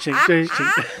 Shink, shink,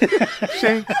 shink.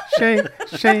 Shank, shank,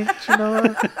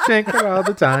 shank, shank it all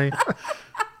the time.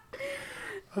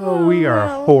 Oh, we are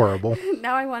no. horrible.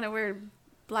 Now I want to wear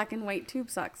black and white tube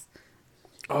socks.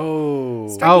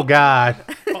 Oh. Oh, God.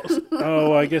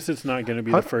 Oh, I guess it's not going to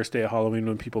be the first day of Halloween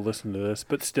when people listen to this,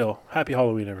 but still, happy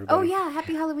Halloween, everybody. Oh, yeah.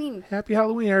 Happy Halloween. Happy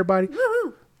Halloween, everybody.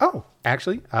 Woohoo. Oh,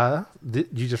 actually,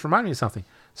 you just reminded me of something.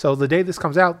 So the day this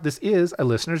comes out, this is a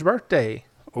listener's birthday.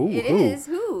 Ooh, It ooh. is.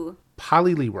 Who?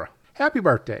 Polly Libra. Happy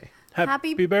birthday.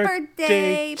 Happy birthday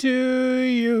birthday. to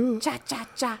you. Cha, cha,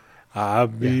 cha.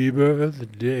 Happy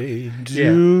birthday to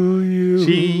Yeah. you.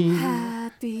 She,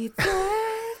 Happy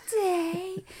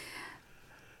birthday,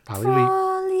 Polly Libra.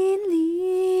 Polly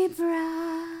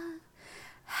Libra.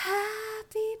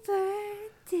 Happy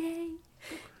birthday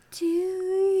to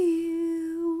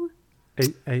you.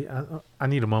 Hey, I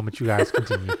need a moment. You guys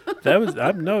continue. That was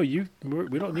no. We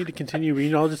don't need to continue. We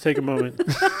can all just take a moment.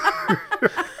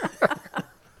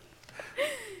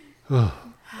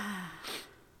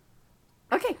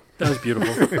 Okay. That was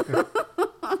beautiful.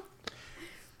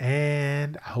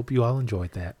 And I hope you all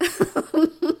enjoyed that.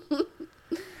 That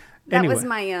Anyway. was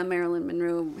my Marilyn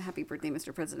Monroe "Happy Birthday,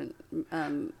 Mr. President." What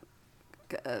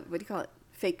do you call it?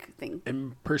 Fake thing.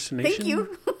 Impersonation. Thank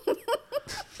you.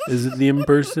 Is it the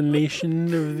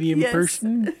impersonation of the Yes.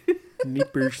 imperson? The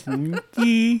person.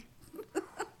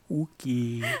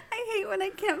 Okay. I hate when I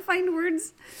can't find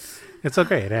words. It's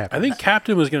okay. It happens. I think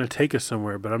Captain was going to take us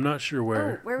somewhere, but I'm not sure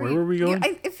where. Where were we going?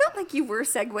 It felt like you were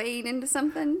segueing into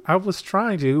something. I was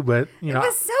trying to, but It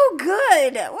was so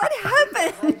good. What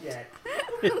happened?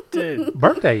 It did.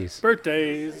 birthdays.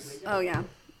 Birthdays. Oh yeah.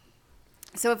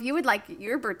 So if you would like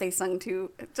your birthday sung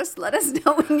to, just let us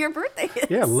know when your birthday is.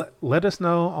 Yeah, let us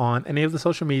know on any of the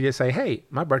social media. Say, hey,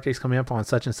 my birthday's coming up on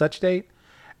such and such date.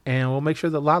 And we'll make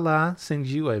sure that Lala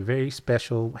sings you a very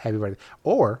special happy birthday.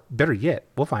 Or, better yet,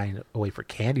 we'll find a way for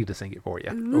Candy to sing it for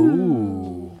you.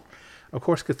 Ooh. Of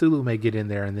course, Cthulhu may get in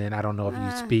there, and then I don't know if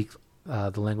you speak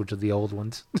the language of the old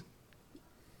ones.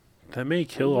 That may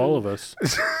kill all of us.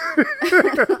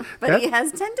 But he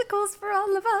has tentacles for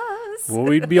all of us. Well,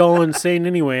 we'd be all insane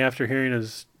anyway after hearing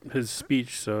his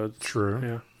speech. So it's True.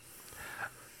 Yeah.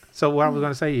 So what I was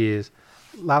going to say is,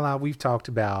 Lala, we've talked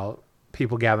about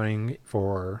people gathering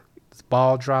for this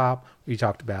ball drop. We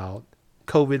talked about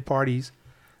COVID parties.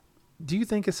 Do you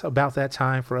think it's about that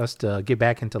time for us to get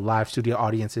back into live studio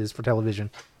audiences for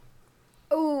television?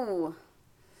 Oh,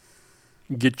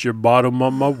 Get your bottom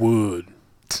on my wood.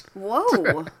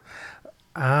 whoa.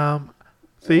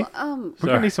 See, we're Sorry.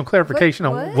 going to need some clarification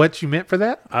on what? what you meant for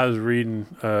that. I was reading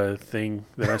a thing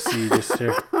that I see just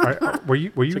here. Were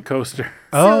you? It's a coaster.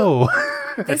 Oh,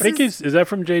 I think is that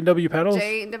from J.W. Paddles?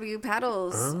 J.W.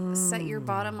 Paddles, Set Your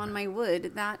Bottom on My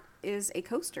Wood. That is a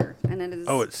coaster. And it is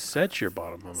Oh, it sets your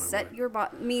bottom on my set wood. your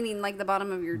bottom, meaning like the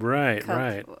bottom of your Right, cup.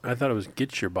 right. I thought it was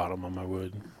get your bottom on my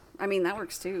wood. I mean, that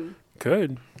works too.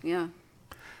 Could. Yeah.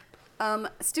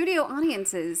 Studio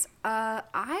audiences.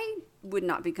 I would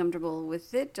not be comfortable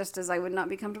with it, just as I would not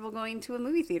be comfortable going to a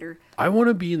movie theater. I want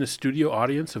to be in the studio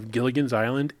audience of Gilligan's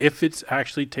Island if it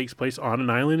actually takes place on an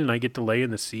island and I get to lay in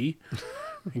the sea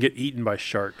and get eaten by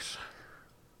sharks.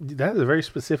 that is a very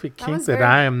specific That kink was that very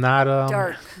I am not.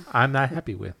 dark. I'm not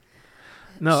happy with.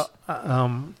 No,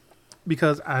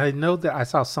 because I know that I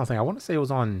saw something. I want to say it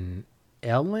was on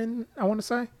Ellen. I want to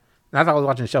say. And I thought I was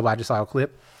watching the show, but I just saw a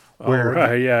clip where All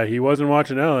right, yeah, he wasn't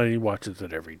watching Ellen. He watches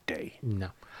it every day. no,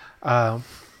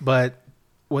 but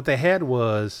what they had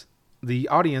was the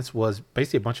audience was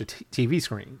basically a bunch of TV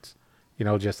screens. You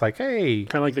know, just like, hey,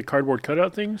 Kind of like the cardboard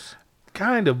cutout things.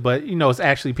 kind of, but you know, it's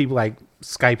actually people like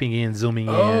Skyping in, Zooming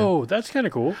in. Oh, that's kind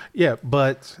of cool. Yeah,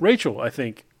 but Rachel, I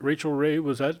think. Rachel Ray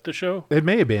was at the show. it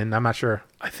may have been. I'm not sure.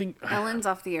 I think. Ellen's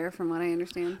off the air, from what I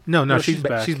understand. No, No, she's she's back.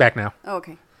 back. She's back now. Oh,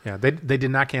 okay. Yeah, they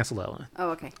did not cancel Ellen. Oh,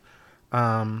 okay.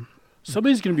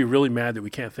 Somebody's going to be really mad that we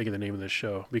can't think of the name of this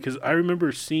show because I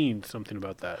remember seeing something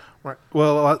about that. Right.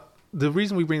 Well, the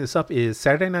reason we bring this up is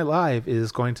Saturday Night Live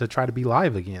is going to try to be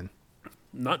live again.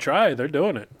 Not try. They're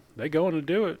doing it. They're going to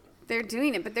do it. They're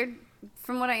doing it, but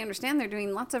from what I understand, they're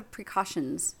doing lots of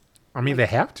precautions. I mean, they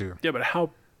have to. Yeah, but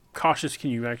how cautious can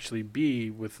you actually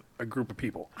be with a group of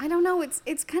people? I don't know.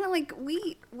 It's kind of like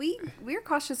we're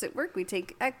cautious at work. We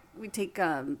take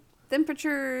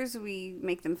temperatures. We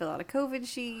make them fill out a COVID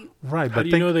sheet. Right, How but do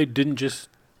you know they didn't just...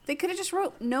 They could have just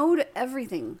wrote no to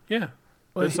everything. Yeah.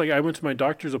 It's like I went to my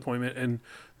doctor's appointment and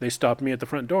they stopped me at the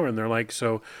front door and they're like,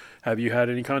 so have you had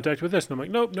any contact with this? And I'm like,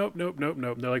 nope.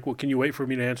 They're like, well, can you wait for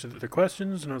me to answer the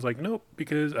questions? And I was like, nope,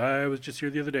 because I was just here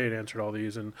the other day and answered all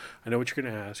these and I know what you're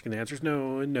going to ask. And the answer is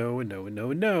no and no and no and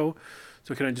no and no.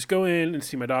 So can I just go in and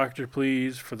see my doctor,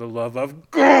 please, for the love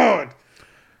of God?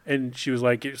 And she was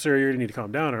like, sir, you're going to need to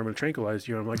calm down or I'm going to tranquilize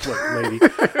you. And I'm like, look, lady,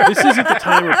 this isn't the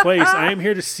time or place. I am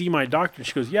here to see my doctor. And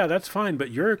she goes, yeah, that's fine, but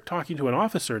you're talking to an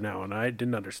officer now. And I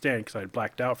didn't understand because I had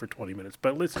blacked out for 20 minutes.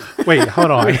 But listen, wait,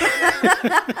 hold on.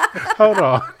 Hold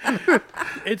on.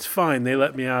 it's fine. They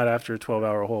let me out after a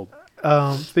 12-hour hold.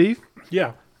 Steve,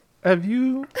 Yeah. have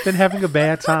you been having a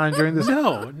bad time during this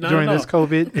No, not during at this all.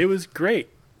 COVID? It was great.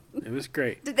 It was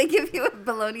great. Did they give you a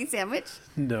bologna sandwich?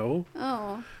 No.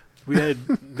 Oh,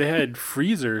 They had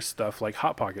freezer stuff like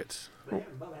Hot Pockets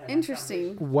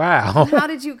interesting. Wow. How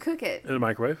did you cook it? in the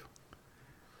microwave.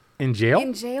 In jail?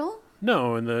 In jail?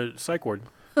 No, in the psych ward.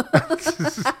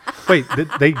 Wait,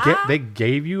 they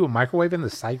gave you a microwave in the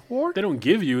psych ward? They don't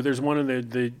give you. There's one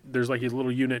in there's like a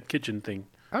little unit kitchen thing.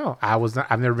 Oh,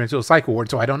 I've never been to a psych ward,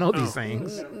 so I don't know these Oh.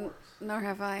 things. Nor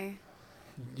have I.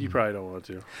 You probably don't want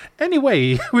to.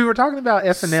 Anyway, we were talking about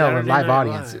SNL Saturday and live Night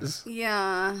audiences.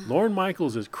 Yeah. Lorne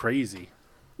Michaels is crazy.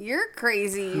 You're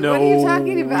crazy. No, What are you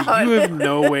talking about? You have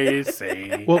no way to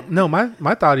say. Well, no, my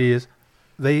thought is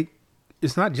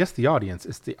it's not just the audience.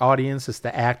 It's the audience, it's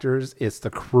the actors, it's the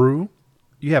crew.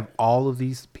 You have all of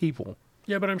these people.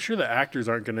 Yeah, but I'm sure the actors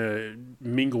aren't going to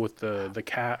mingle with the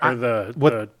cat or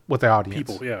the With the audience.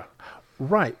 people. Yeah.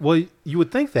 Right. Well, you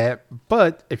would think that,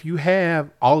 but if you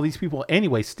have all these people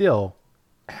anyway, still,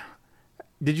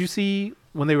 did you see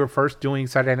when they were first doing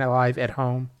Saturday Night Live at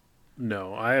home?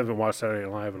 No, I haven't watched Saturday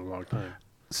Night Live in a long time.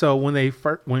 So when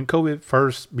when COVID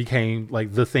first became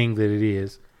like the thing that it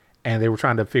is, and they were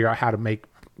trying to figure out how to make,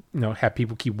 have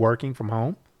people keep working from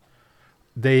home,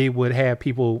 they would have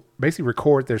people basically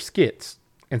record their skits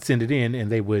and send it in,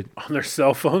 and they would On their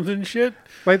cell phones and shit?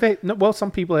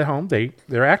 some people at home,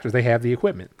 they're actors, they have the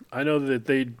equipment. I know that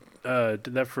they did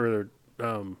that for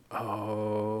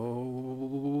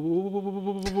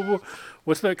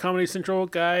what's that Comedy Central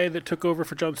guy that took over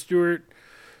for Jon Stewart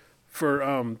for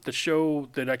the show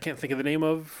that I can't think of the name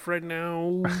of right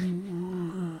now.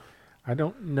 I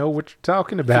don't know what you're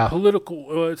talking It's about.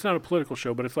 it's not a political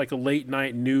show, but it's like a late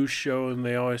night news show, and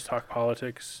they always talk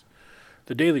politics.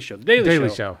 The Daily Show. The Daily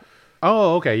Show.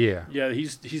 Oh, okay, yeah. Yeah,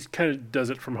 he's kind of does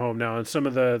it from home now, and some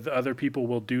of the other people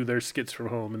will do their skits from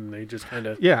home, and they just kind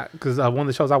of Yeah, because one of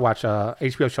the shows I watched,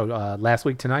 HBO show Last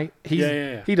Week Tonight,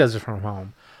 Yeah. he does it from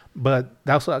home. But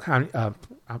that's what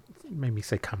made me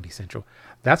say Comedy Central.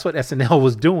 That's what SNL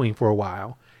was doing for a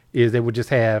while, is they would just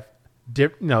have,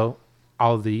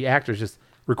 all of the actors just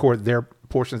record their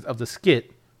portions of the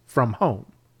skit from home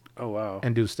Oh wow!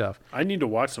 and do stuff. I need to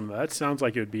watch some of that. That sounds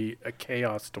like it would be a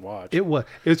chaos to watch.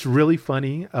 It's really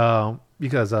funny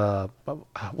because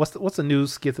what's the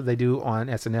news skit that they do on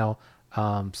SNL?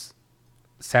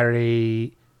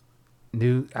 Saturday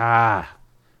Night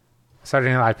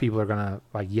Live people are gonna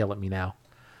like yell at me now.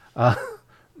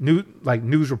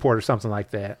 News report or something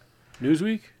like that.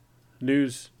 Newsweek,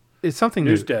 It's something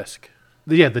news new. desk.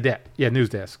 News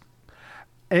desk.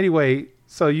 Anyway,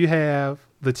 so you have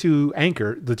the two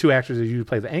actors that usually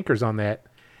play the anchors on that.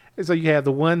 And so you have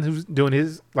the one who's doing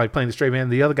his, like, playing the straight man.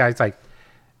 The other guy's like,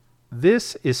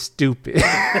 this is stupid.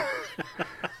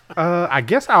 I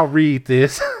guess I'll read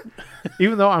this,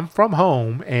 even though I'm from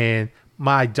home and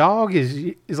my dog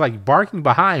is like barking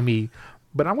behind me,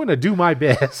 but I'm going to do my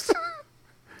best.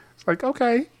 It's like,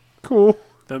 okay, cool.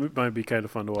 That might be kind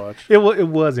of fun to watch. It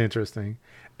was interesting,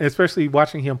 especially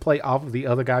watching him play off of the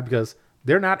other guy because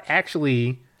they're not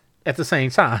actually at the same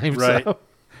time. Right. So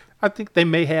I think they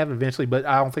may have eventually, but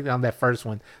I don't think on that first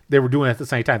one they were doing it at the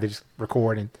same time. They just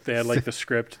recording. They had like the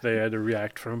script they had to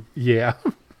react from. Yeah.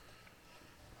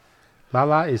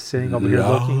 Lala is sitting over here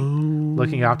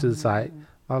looking out to the side.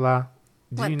 Lala,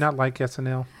 do you What? not like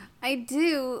SNL? I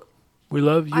do. We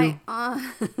love you. On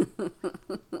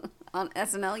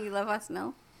SNL, you love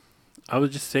SNL? I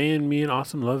was just saying, me and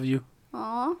Awesome love you.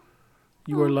 Aw,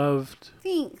 You are loved.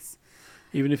 thanks.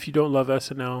 Even if you don't love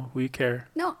SNL, we care.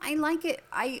 No, I like it.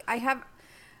 I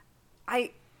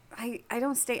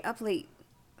don't stay up late.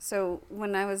 So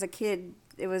when I was a kid,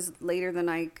 it was later than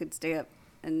I could stay up,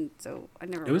 and so I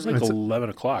never. It was really like 11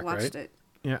 o'clock, watched right? it.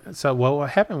 Yeah. So what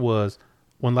happened was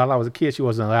when Lala was a kid, she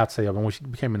wasn't allowed to stay up, and when she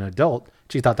became an adult,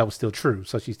 she thought that was still true,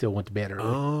 so she still went to bed early.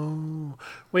 Oh,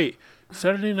 wait.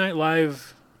 Saturday Night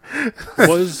Live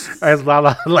was As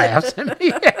Lala laughs at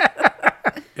me,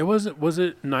 was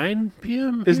it 9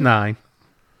 p.m.? it's 9.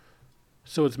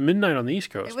 So it's midnight on the East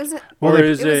Coast. It was. Or they-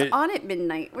 is It was it? on at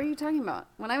midnight. What are you talking about?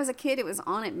 When I was a kid, it was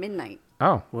on at midnight.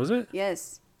 Oh, Was it?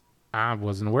 Yes. I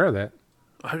wasn't aware of that.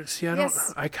 I Yes. don't.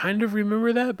 I kind of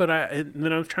remember that, but and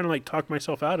then I was trying to like talk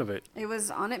myself out of it. It was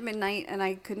on at midnight, and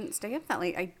I couldn't stay up that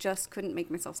late. I just couldn't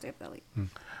make myself stay up that late.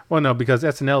 Well, no, because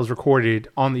SNL is recorded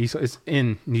on the East. It's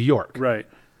in New York, Right.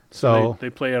 so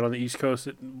They play it on the East Coast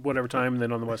at whatever time, and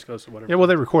then on the West Coast at whatever. yeah. Well,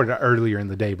 they recorded it earlier in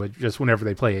the day, but just whenever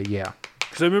they play it, yeah.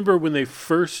 Because I remember when they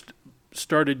first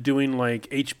started doing like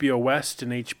HBO West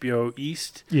and HBO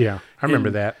East. Yeah, I remember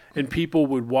and, that. And people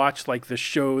would watch like the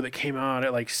show that came out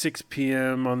at like 6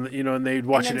 p.m. on the, and they'd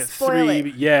watch then it at spoil 3.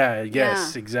 it. Yeah,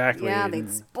 yes, Yeah. exactly. Yeah, And they'd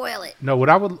spoil it. No, what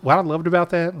I loved about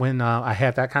that when I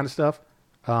had that kind of stuff,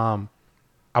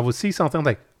 I would see something I'm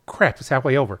like, crap, it's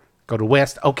halfway over. Go to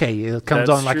West, okay, it comes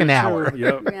that's on like true, an hour, too.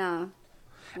 Yep. Yeah.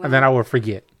 and then I would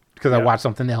forget because I Yeah. watched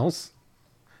something else.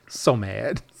 So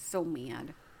mad. So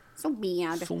mad. So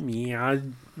mad. So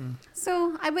mad.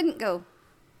 So I wouldn't go.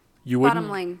 You wouldn't Bottom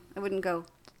line, I wouldn't go.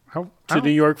 to New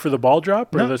York for the ball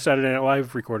drop or No. the Saturday Night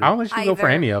Live recording? I don't let you go for Either.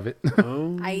 any of it.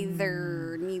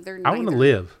 Neither. I want to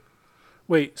live.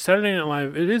 Wait, Saturday Night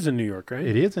Live, it is in New York, right?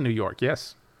 It is in New York,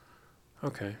 yes.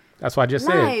 Okay. That's what I just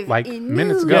Live said like in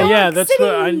minutes New ago. Yeah, York that's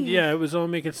what City. it was all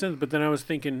making sense, but then I was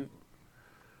thinking,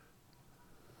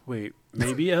 wait,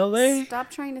 maybe LA? Stop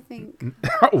trying to think.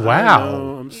 Wow.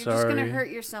 No, I'm You're sorry. just gonna hurt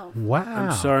yourself. Wow.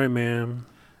 I'm sorry, ma'am.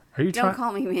 Are you Don't trying?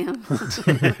 call me ma'am.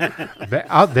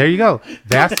 Oh, there you go.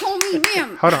 That's Call me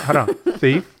ma'am. hold on.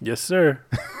 Thief. Yes, sir.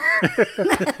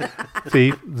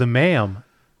 Thief. The ma'am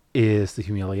is the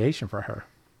humiliation for her.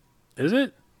 Is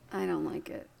it? I don't like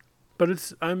it.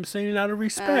 But I'm saying it out of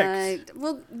respect.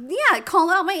 Well, yeah, call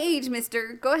out my age,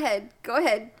 mister. Go ahead. Call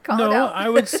it No, out. I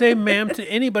would say ma'am to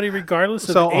anybody regardless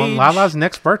of So age. on Lala's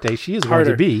next birthday, she is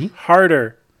harder. going to be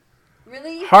Harder.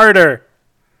 Really? Harder.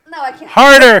 No, I can't.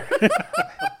 Harder.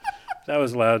 That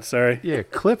was loud, sorry.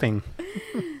 clipping.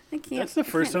 I can't. That's the I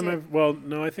first can't time do it. well,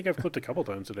 no, I think I've clipped a couple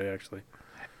times today, actually.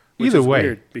 Which Either is way,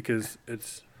 weird because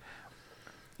it's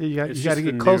you got it's to just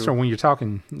get the closer new- when you're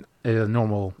talking in a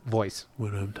normal voice.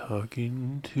 when I'm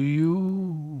talking to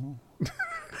you.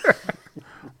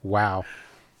 Wow.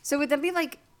 So would that be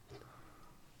like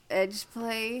edge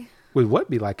play? Would what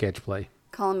be like edge play?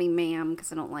 Calling me ma'am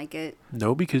because I don't like it.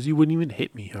 No, because you wouldn't even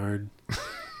hit me hard.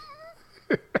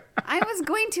 I was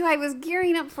going to. I was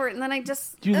gearing up for it, and then I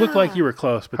just. You look like you were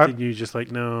close, but How- then you just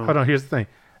like no. Hold on. Here's the thing.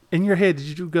 In your head,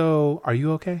 did you go? Are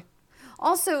you okay?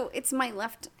 Also, it's my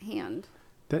left hand,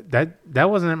 That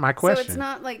wasn't my question. so it's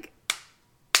not like.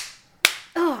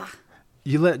 Ugh.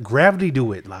 You let gravity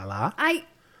do it, Lala.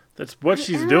 That's what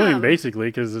she's am. doing basically,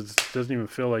 because it doesn't even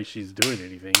feel like she's doing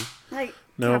anything.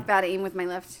 No. Have bad aim with my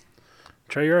left.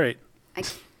 Try your right.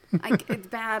 It's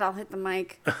bad. I'll hit the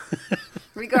mic.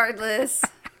 Regardless.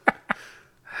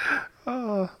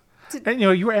 And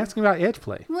you were asking about edge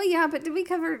play. Well, yeah, but did we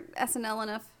cover SNL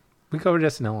enough? We covered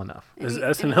SNL enough. Is Any-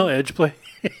 SNL edge play?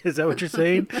 Is that what you're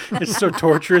saying? It's so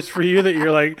torturous for you that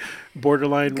you're like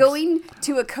borderline. Going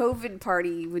to a COVID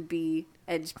party would be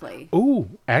edge play. Ooh,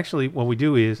 actually, what we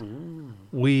do is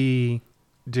we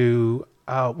do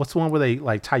what's the one where they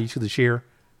like tie you to the chair,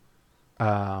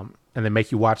 and they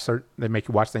make you watch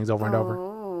things over and over.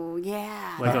 Oh,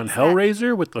 yeah. like on that's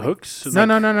Hellraiser with the hooks. and No,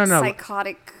 like- no.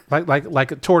 Psychotic.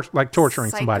 Like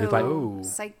torturing somebody. Like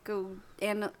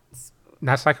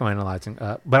not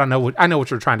psychoanalyzing. But I know what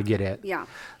you're trying to get at. Yeah.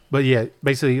 But yeah,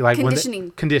 basically like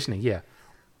Conditioning. Conditioning. Yeah.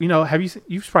 You know,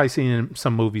 you've probably seen in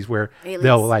some movies where Alias.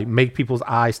 they'll like make people's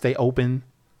eyes stay open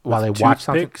while they with watch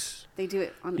something. toothpicks. They do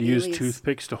it on You use Alias.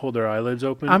 toothpicks to hold their eyelids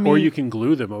open, I or mean- you can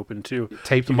glue them open too.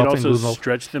 Tape them you up can and also glue them open.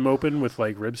 stretch them open with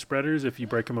like rib spreaders if you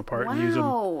break them apart and use them.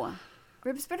 Wow.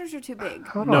 Rib spreaders are too big.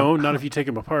 Hold No, on. not if you take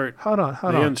them apart. Hold on.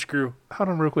 They unscrew. Hold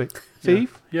on real quick.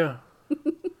 Thief, Yeah.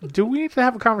 do we need to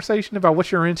have a conversation about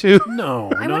what you're into?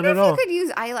 No, I not wonder at if all. you could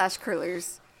use eyelash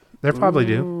curlers. They probably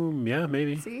do. Yeah,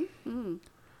 maybe. See?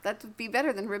 That would be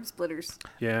better than rib splitters.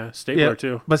 Yeah, stapler Yeah,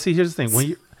 too. but see, here's the thing. When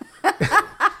you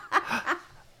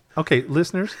okay,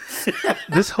 listeners,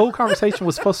 this whole conversation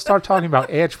was supposed to start talking about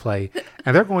edge play,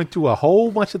 and they're going through a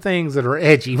whole bunch of things that are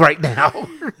edgy right now.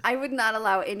 I would not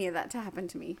allow any of that to happen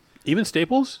to me. Even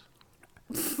staples?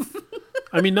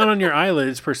 I mean, not on your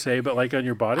eyelids per se, but like on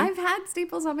your body. I've had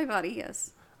staples on my body,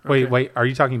 yes. Wait, are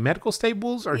you talking medical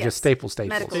staples or Yes. just staples?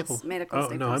 Medical Oh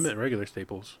staples. no, I meant regular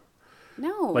staples,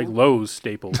 No. like Lowe's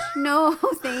staples. No,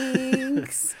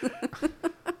 thanks.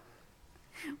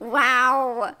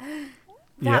 Wow.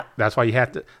 Yeah, that's why you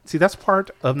have to see. That's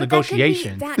part of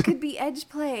negotiation. That could be edge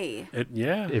play.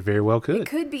 Yeah, It very well could. It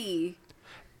could be.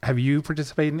 Have you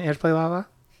participated in edge play, Lala?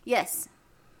 Yes.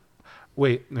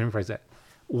 Wait, let me phrase that.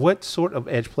 What sort of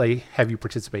edge play have you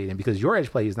participated in? Because your edge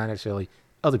play is not necessarily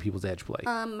other people's edge play.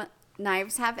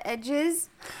 Knives have edges.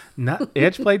 Not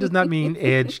edge play does not mean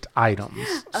edged items.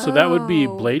 so that would be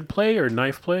blade play or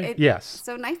knife play. Yes.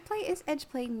 So knife play is edge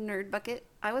play, nerd bucket.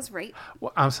 I was right.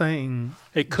 Well, I'm saying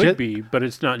It could Ju- be, but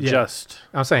it's not Yeah. just.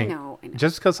 I'm saying I know.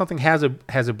 just because something has a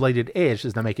bladed edge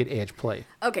does not make it edge play.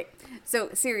 Okay. So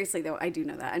seriously though, I do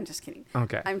know that. I'm just kidding.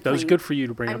 Okay. I'm That was plain- good for you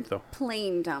to bring I'm up, though.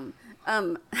 plain dumb.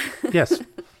 Yes.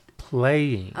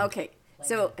 Playing. Okay.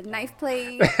 So knife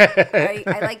play,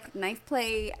 I like knife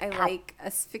play. I like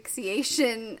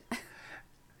asphyxiation.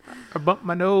 I bumped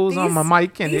my nose on my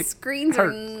mic and these it screens hurt.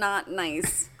 are not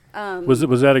nice. Was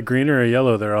that a green or a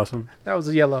yellow there, Awesome? That was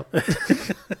a yellow.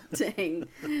 Dang.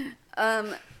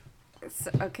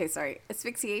 Okay, sorry.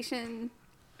 Asphyxiation.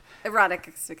 Erotic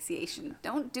asphyxiation.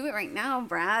 Don't do it right now,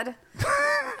 Brad.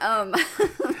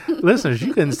 Listeners,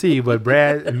 you couldn't see, but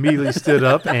Brad immediately stood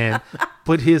up and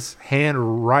put his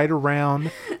hand right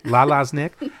around Lala's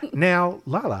neck. Now,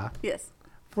 Lala, Yes.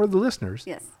 for the listeners,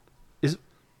 Yes.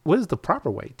 what is the proper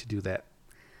way to do that?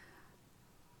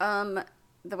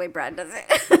 The way Brad does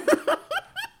it.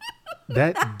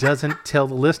 that doesn't tell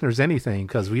the listeners anything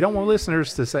because we don't want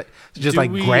listeners to say just Do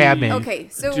like we- grabbing. Okay,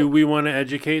 so Do we want to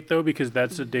educate though? Because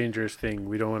that's a dangerous thing.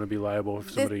 We don't want to be liable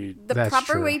if somebody. the That's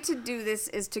proper true. way to do this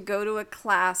is to go to a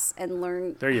class and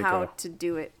learn There you how go. to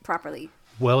do it properly.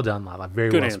 Well done, Lala. Very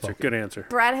Good well answer. spoken. Good answer.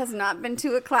 Brad has not been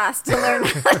to a class to learn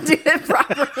how to do it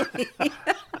properly.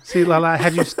 See, Lala,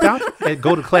 had you stopped and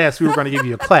go to class, we were going to give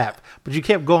you a clap, but you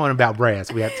kept going about Brad,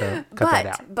 so we had to cut that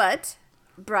out. But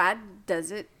Brad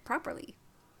does it properly.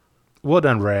 Well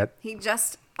done, Brad. He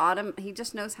just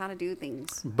knows how to do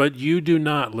things. But you do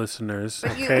not, listeners.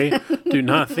 But you- Okay, do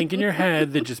not think in your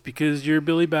head that just because you're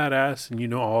Billy Badass and you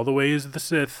know all the ways of the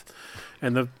Sith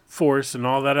and the Force and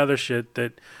all that other shit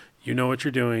that you know what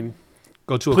you're doing.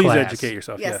 Go to a Please class. educate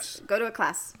yourself. Yes, go to a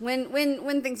class.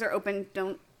 When things are open,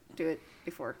 don't do it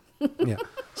before. Yeah.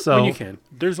 So, When you can.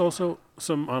 There's also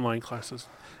some online classes.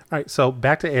 all right. So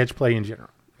back to edge play in general.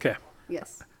 Okay.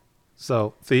 Yes.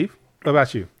 So, Thief, what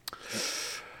about you?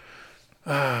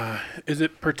 As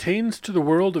it pertains to the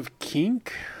world of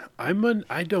kink, I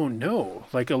don't know.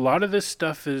 Like a lot of this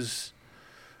stuff is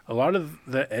a lot of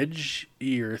the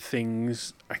edgier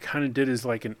things I kind of did as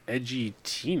like an edgy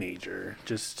teenager,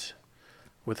 just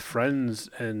with friends,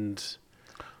 and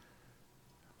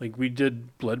like we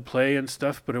did blood play and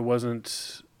stuff, but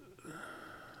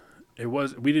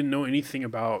we didn't know anything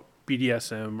about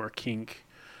BDSM or kink.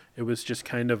 It was just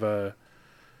kind of a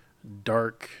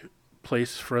dark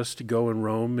place for us to go and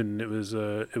roam, and it was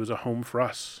a home for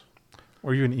us.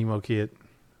 Were you an emo kid?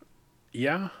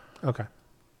 Yeah. Okay.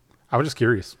 I was just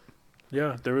curious.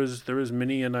 Yeah, there was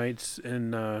many a nights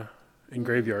in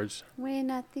graveyards.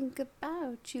 When I think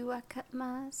about you, I cut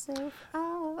myself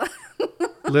off.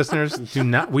 Listeners,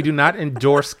 we do not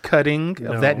endorse cutting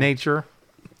of that No. nature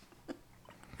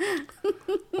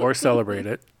Or celebrate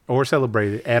it. or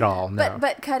celebrate it at all. No.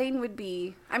 But cutting would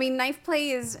be. I mean, knife play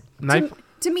is. Knife-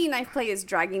 To me, knife play is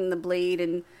dragging the blade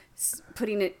and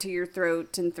putting it to your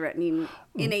throat and threatening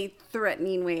in a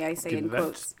threatening way. I say in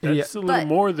quotes. That's a little But-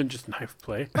 more than just knife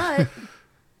play. But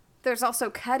there's also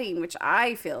cutting, which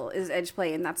I feel is edge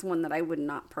play, and that's one that I would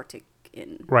not partake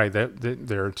in. Right.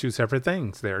 There are two separate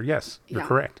things there. Yes, you're Yeah.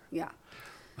 correct.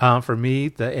 Yeah. For me,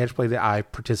 the edge play that I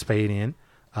participate in,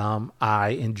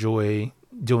 I enjoy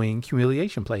doing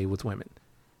humiliation play with women.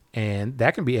 And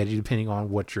that can be edgy depending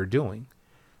on what you're doing.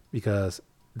 Because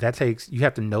you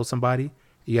have to know somebody.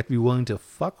 You have to be willing to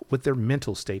fuck with their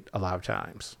mental state a lot of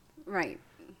times. Right.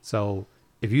 So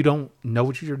if you don't know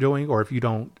what you're doing, or if you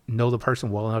don't know the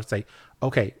person well enough to say,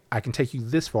 okay, I can take you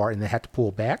this far and then have to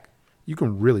pull back, you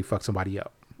can really fuck somebody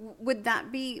up. Would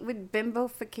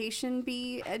bimbofication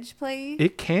be edge play?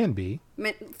 It can be.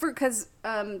 Because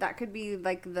that could be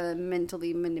like the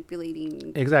mentally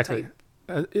manipulating. Exactly.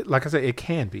 type. Like I said, it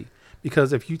can be.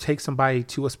 Because if you take somebody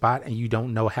to a spot and you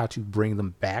don't know how to bring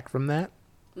them back from that,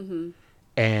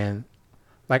 and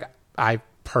like I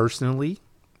personally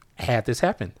had this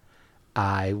happen.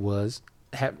 I was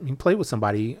having play with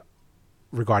somebody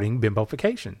regarding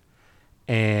bimbofication.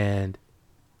 And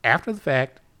after the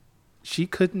fact, she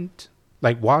couldn't,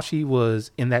 like while she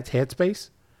was in that headspace,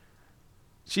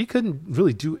 she couldn't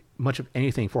really do much of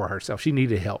anything for herself. She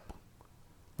needed help.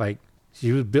 Like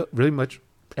she was built really much.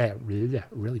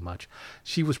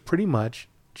 She was pretty much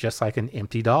just like an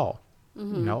empty doll. You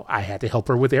know, I had to help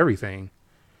her with everything.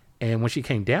 And when she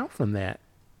came down from that,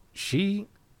 she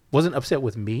wasn't upset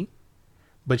with me,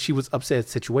 but she was upset at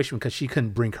the situation because she couldn't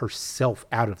bring herself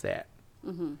out of that.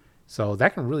 So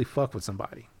that can really fuck with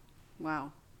somebody.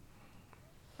 Wow.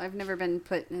 I've never been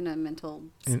put in a mental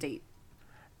state.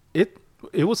 It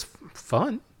was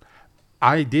fun.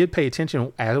 I did pay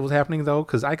attention as it was happening though,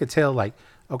 because I could tell like,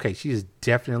 okay, she is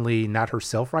definitely not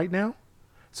herself right now.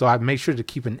 So I made sure to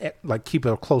keep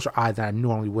a closer eye than I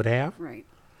normally would have. Right.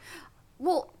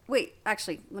 Well, wait.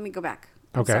 Actually, let me go back.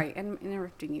 Okay. Sorry, I'm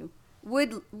interrupting you.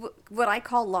 Would what I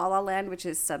call La La Land, which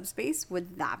is subspace,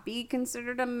 would that be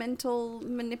considered a mental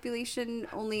manipulation?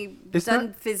 Only It's done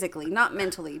not- physically, not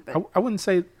mentally. But I wouldn't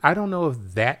say, I don't know if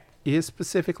that is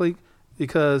specifically,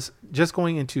 because just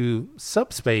going into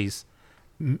subspace,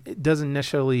 it doesn't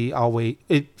necessarily always,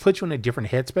 it puts you in a different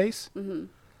headspace.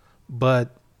 But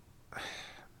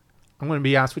I'm going to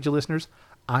be honest with you, listeners.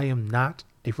 I am not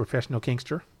a professional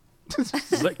kinkster.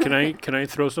 Can I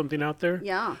throw something out there?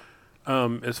 yeah,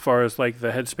 As far as like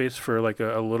the headspace for like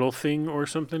a little thing or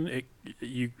something,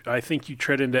 I think you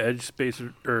tread into edge space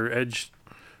or edge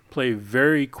play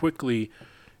very quickly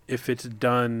if it's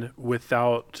done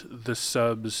without the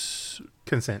subs.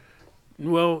 Consent.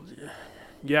 Well,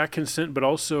 yeah, consent, but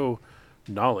also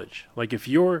knowledge. Like if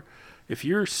you're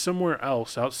somewhere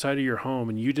else outside of your home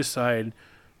and you decide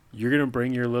you're gonna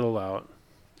bring your little out,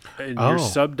 and your Oh.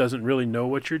 sub doesn't really know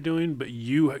what you're doing, but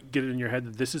you get it in your head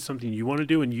that this is something you want to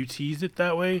do, and you tease it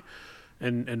that way,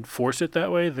 and force it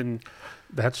that way, then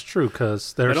That's true,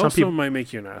 because there are that some also people. might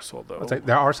make you an asshole, though. It's like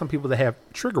there are some people that have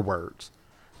trigger words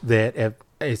that if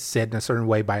it's said in a certain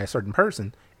way by a certain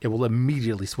person, it will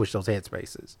immediately switch those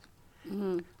headspaces.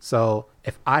 So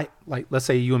if I like, let's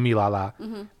say you and me, Lala,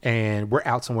 and we're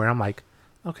out somewhere, I'm like,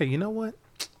 okay, you know what?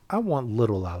 I want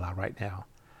little Lala right now.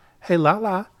 Hey,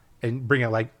 Lala, and bring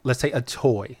out, like, let's say a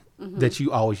toy that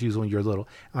you always use when you're little.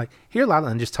 I'm like, here, Lala,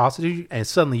 and just toss it to you, and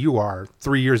suddenly you are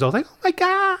 3 years old. Like, oh my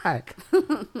god!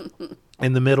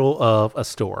 In the middle of a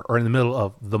store or in the middle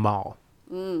of the mall.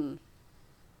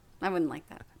 I wouldn't like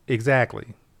that.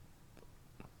 Exactly.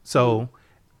 So,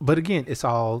 but again, it's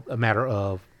all a matter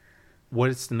of what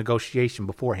is the negotiation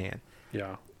beforehand.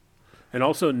 Yeah, and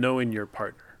also knowing your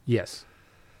partner. Yes.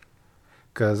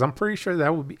 Because I'm pretty sure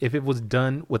that would be, if it was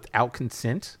done without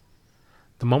consent,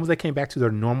 the moment they came back to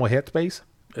their normal headspace,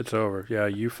 It's over. Yeah,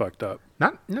 you fucked up.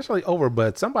 not necessarily over,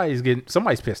 but somebody's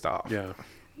pissed off. Yeah.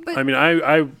 But I mean,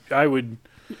 I would,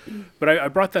 but I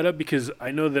brought that up because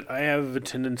I know that I have a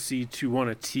tendency to want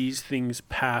to tease things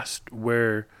past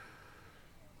where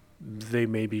they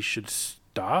maybe should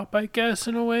stop, I guess,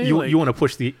 in a way. You Like, want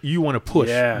to push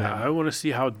yeah, now. I want to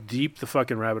see how deep the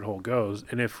fucking rabbit hole goes,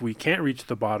 and if we can't reach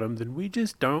the bottom, then we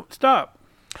just don't stop.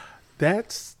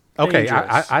 That's okay.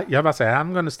 Dangerous. I about to say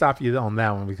I'm going to stop you on that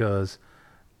one, because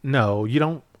no, you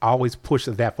don't always push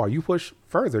it that far. You push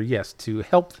further, yes, to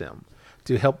help them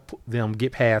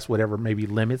get past whatever maybe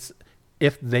limits,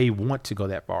 if they want to go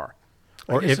that far,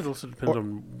 I or guess if it also depends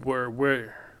on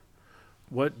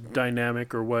what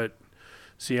dynamic or what.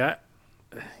 See, I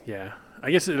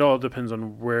guess it all depends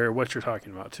on what you're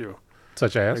talking about too.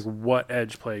 such as Like what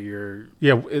edge play you're,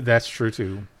 yeah, that's true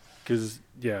too. because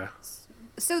yeah,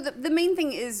 so the main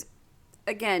thing is,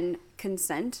 again,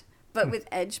 consent. But with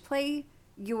edge play,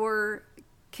 you're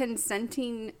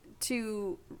consenting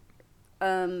to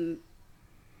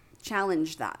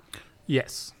challenge that.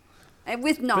 Yes, And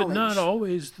with knowledge. but not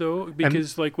always though,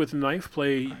 because like with knife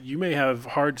play, you may have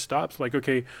hard stops. Like,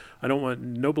 okay, I don't want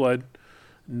no blood,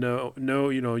 no,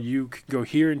 you can go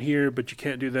here and here, but you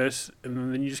can't do this,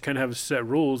 and then you just kind of have set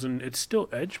rules, and it's still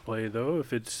edge play though.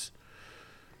 If it's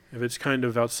kind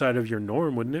of outside of your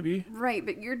norm, wouldn't it be? Right,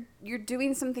 but you're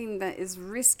doing something that is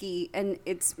risky, and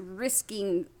it's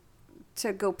risking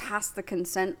to go past the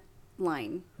consent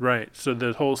line. Right. So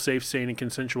the whole safe, sane, and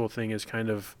consensual thing is kind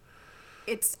of,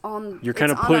 It's on. you're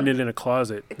kind of it's on putting a- it in a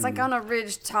closet. It's like on a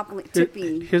ridge,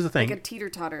 tipping. here's the thing. like a teeter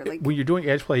totter. Like when you're doing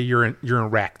edge play, you're in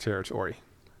rack territory,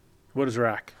 What is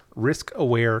rack? risk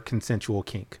aware consensual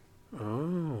kink.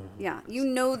 yeah, you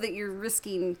know that you're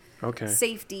risking Okay.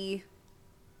 safety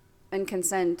and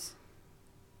consent,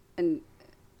 and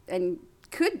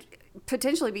could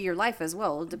potentially be your life as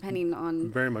well, depending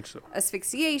on Very much so.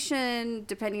 asphyxiation,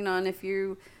 depending on if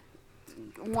you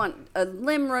want a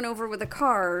limb run over with a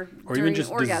car Or during even just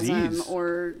orgasm disease.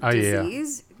 or Oh, yeah.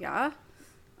 disease. Yeah.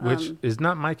 Which is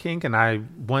not my kink, and I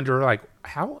wonder, like,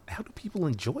 how do people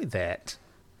enjoy that?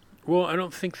 Well, I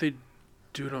don't think they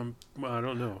do it on. Well, I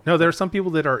don't know. No, there are some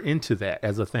people that are into that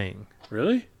as a thing.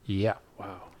 Really? Yeah,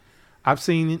 Wow. I've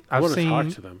seen. I want to talk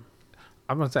to them.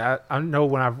 I'm gonna say I know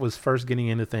when I was first getting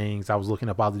into things, I was looking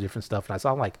up all the different stuff, and I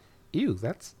saw like, ew,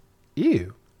 that's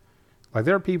ew. Like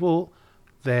there are people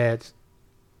that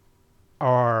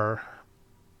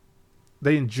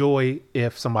they enjoy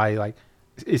if somebody like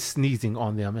is sneezing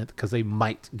on them because they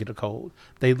might get a cold.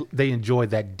 They enjoy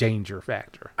that danger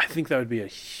factor. I think that would be a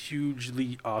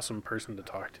hugely awesome person to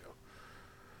talk to.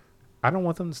 I don't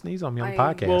want them to sneeze on me on the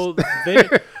I- podcast. Well,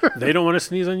 they don't want to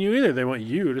sneeze on you either. They want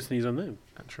you to sneeze on them.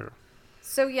 True.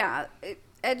 So yeah,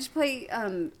 edge play.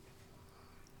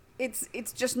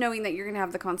 It's just knowing that you're gonna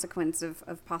have the consequence of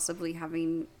possibly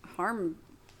having harm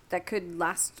that could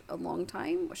last a long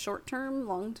time, short term,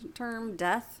 long term,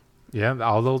 death. Yeah,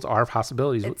 all those are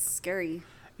possibilities. It's scary.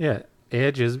 Yeah,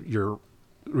 edge is you're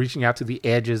reaching out to the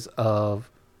edges of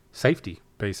safety,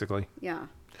 basically. Yeah.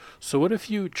 So what if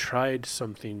you tried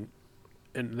something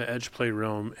in the edge play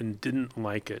realm and didn't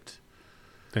like it?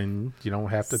 Then you don't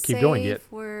have to keep doing it.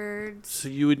 Safe words. So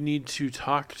you would need to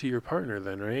talk to your partner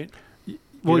then, right?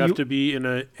 Well, You'd have to be in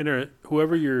a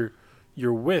whoever you're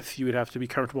with. You would have to be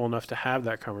comfortable enough to have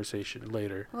that conversation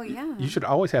later. Well, yeah. You should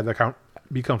always have that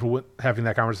be comfortable with having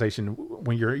that conversation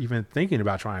when you're even thinking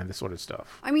about trying this sort of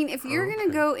stuff. I mean, if you're going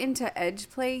to go into edge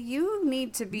play, you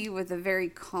need to be with a very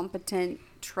competent,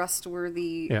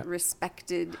 trustworthy, Yeah.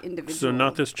 respected individual. So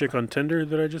not this chick on Tinder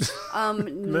that I just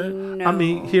No. I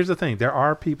mean, here's the thing: there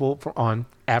are people on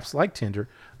apps like Tinder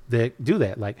that do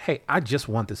that. Like, hey, I just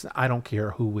want this. I don't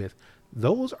care who with.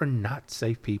 those are not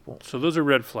safe people. So those are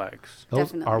red flags.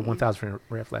 Those are Definitely. 1,000%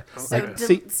 red flags. So Like,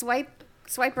 see,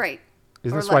 swipe right.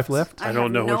 isn't or it swipe left? I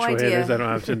don't know have no which way it idea. is. I don't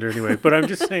have Tinder anyway. But I'm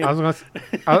just saying. I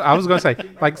was gonna say,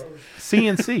 like,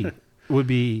 CNC would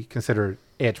be considered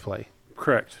edge play.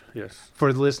 Correct. Yes.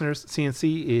 For the listeners,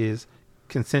 CNC is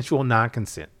consensual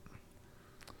non-consent.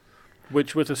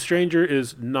 Which with a stranger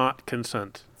is not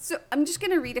consent. So I'm just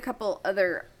gonna read a couple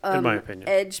other In my opinion.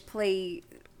 edge play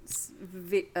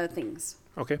things.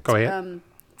 Okay. Go ahead.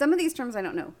 Some of these terms I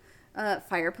don't know.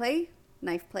 Fire play,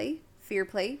 knife play, fear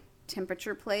play,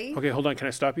 temperature play, Okay, hold on. Can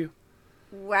I stop you?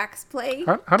 wax play,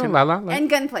 Hold on, la. and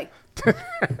gun play.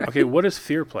 Okay, what is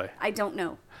fear play? I don't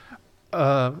know.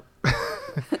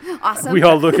 Awesome. We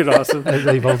all look at Awesome.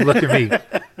 They both look at me.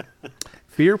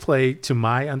 Fear play, to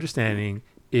my understanding,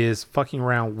 is fucking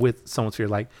around with someone's fear.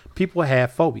 Like, people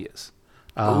have phobias.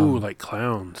 Ooh, like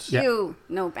clowns. Yeah. Ew.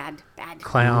 No, bad.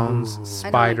 Clowns,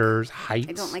 spiders, I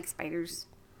heights. don't like spiders.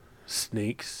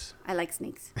 Snakes. I like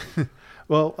snakes.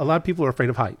 Well, a lot of people are afraid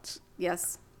of heights.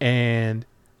 Yes. And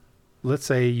let's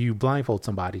say you blindfold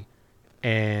somebody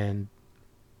and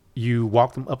you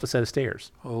walk them up a set of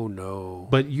stairs, Oh no.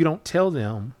 but you don't tell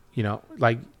them,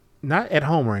 like, not at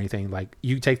home or anything. Like,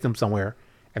 you take them somewhere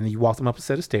and then you walk them up a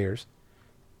set of stairs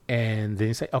and then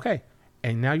you say, okay,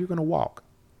 and now you're going to walk.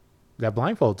 That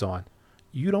blindfold's on.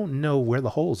 You don't know where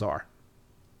the holes are.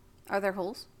 Are there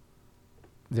holes?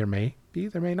 There may be,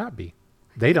 there may not be.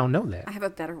 They don't know that. I have a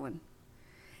better one.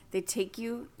 They take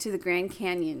you to the Grand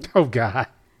Canyon Oh, God.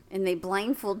 and they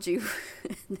blindfold you.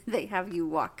 They have you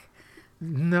walk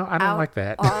No, I don't out like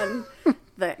that. on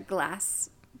the glass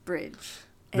bridge.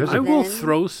 And I will then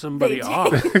throw somebody they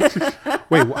off.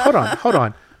 Wait, hold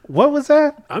on. What was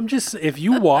that? I'm just, if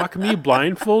you walk me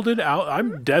blindfolded out,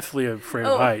 I'm deathly afraid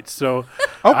of heights. So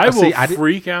Oh, I will see, I didn't-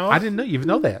 freak out. I didn't know even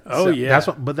know that. Oh, yeah. That's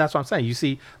what I'm saying. You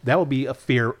see, that would be a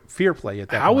fear play at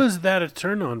that How point. is that a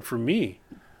turn on for me?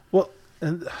 Well,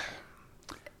 and,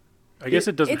 I guess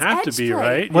it doesn't it's have to edge be,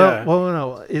 play. right? well,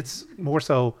 no. It's more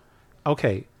so.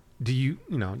 Okay, do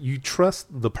you trust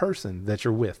the person that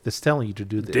you're with that's telling you to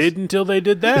do this? Did until they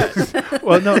did that.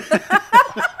 Well, no.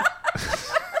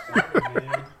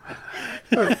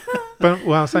 But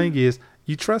what I'm saying is,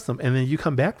 you trust them, and then you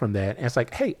come back from that, and it's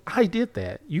like, hey, I did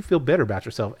that. You feel better about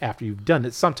yourself after you've done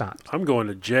it sometimes. I'm going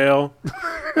to jail.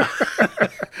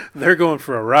 They're going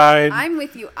for a ride. I'm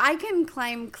with you. I can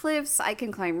climb cliffs. I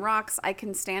can climb rocks. I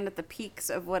can stand at the peaks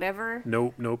of whatever.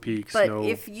 No peaks. But no.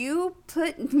 if you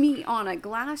put me on a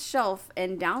glass shelf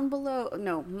and down below,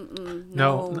 no.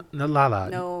 No, la.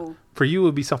 No. For you, it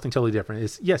would be something totally different.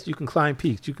 It's, yes, you can climb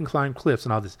peaks, you can climb cliffs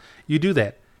and all this. You do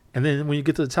that. And then when you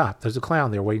get to the top, there's a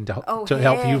clown there waiting to help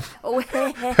you,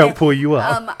 help pull you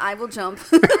up. I will jump.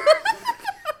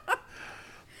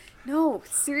 No,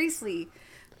 seriously.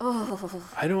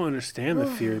 I don't understand the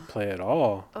fear play at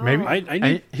all. Maybe. I And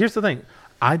need, here's the thing.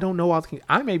 I don't know all the.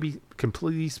 I may be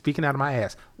completely speaking out of my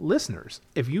ass. Listeners,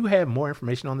 if you have more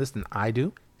information on this than I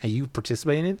do, and you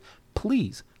participate in it,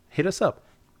 please hit us up.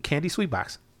 Candy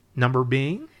Sweetbox. Number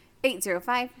being,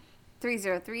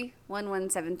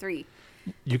 805-303-1173.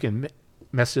 you can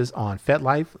message us on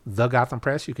FetLife, The Gotham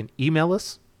Press. You can email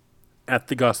us. at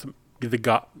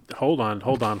hold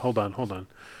on.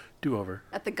 Do over.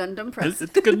 At the Gundam Press.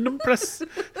 At the Gundam Press.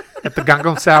 At the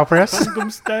Gangnam Style Press.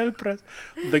 Gangnam Style Press.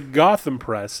 The Gotham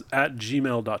Press at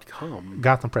gmail.com.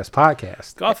 Gotham Press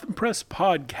Podcast. Gotham Press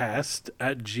Podcast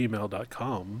at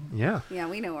gmail.com. Yeah. Yeah,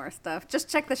 we know our stuff. Just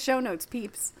check the show notes,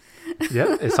 peeps.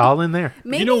 Yeah. It's all in there.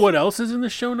 Maybe, You know what else is in the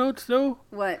show notes, though?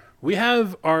 What? We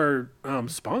have our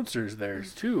sponsors there,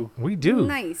 too. We do.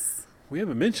 Nice. We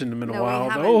haven't mentioned them in a No, we while,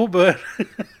 haven't. though, but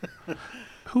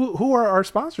Who are our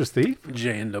sponsors, Steve?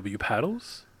 J&W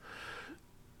Paddles,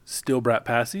 Steel Brat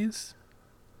Passies.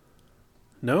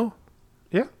 No?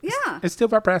 Yeah. Yeah. It's still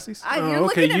about Prassies. You're Oh, okay,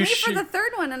 looking at you me for should- the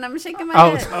third one, and I'm shaking my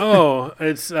Oh, head. Oh,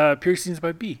 it's Piercings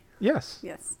by B, Yes.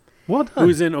 Yes. Well done.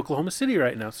 who's in Oklahoma City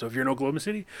right now. So if you're in Oklahoma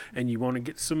City and you want to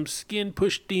get some skin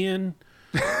pushed in,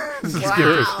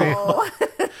 Wow.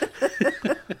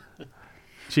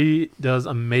 She does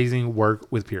amazing work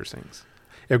with piercings.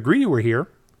 If Greedy were here,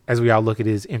 as we all look at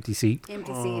his empty seat,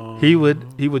 Empty seat. he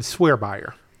would swear by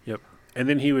her. yep. And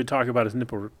then he would talk about his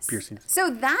nipple piercings. So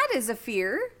that is a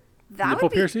fear. That Nipple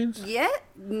would be, piercings? Yeah.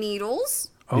 Needles.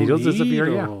 Needles is a fear,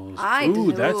 yeah. needles. I Ooh,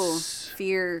 do. that's.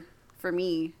 Fear for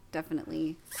me,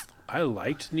 definitely. I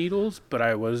liked needles, but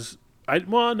I wasn't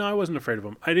afraid of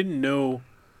them. I didn't know.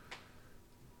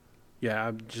 Yeah,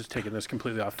 I'm just taking this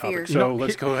completely off topic. Fear. So You know,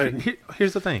 let's go ahead.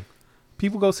 Here's the thing.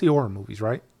 People go see horror movies,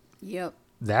 right? Yep.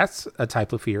 That's a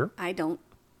type of fear. I don't.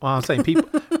 Well, I'm saying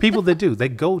people that do, they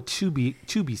go to be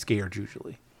scared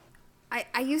usually.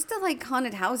 I used to like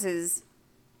haunted houses.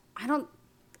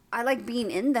 I like being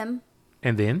in them.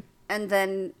 And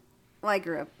then Well, I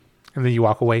grew up. you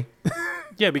walk away.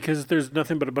 Yeah, because there's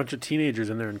nothing but a bunch of teenagers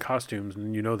in there in costumes,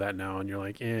 and you know that now, and you're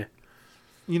like, eh.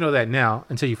 You know that now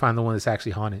until you find the one that's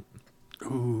actually haunted.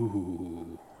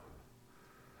 Ooh.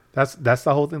 That's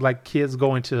the whole thing. Like kids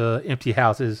going to empty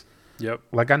houses. Yep.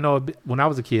 Like I know when I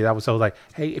was a kid, I was told like,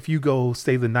 hey, if you go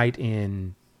stay the night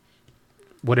in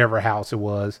whatever house it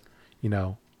was,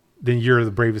 then you're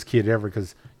the bravest kid ever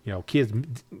because, kids,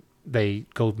 they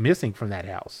go missing from that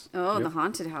house. Oh, the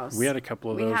haunted house. We had a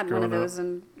couple of those. We had one of growing those up.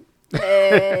 and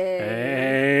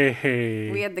Hey.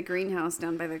 we had the greenhouse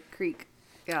down by the creek.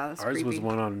 Yeah, that's Ours creepy. was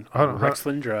one on Hold on,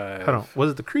 Rexland Drive. Hold on.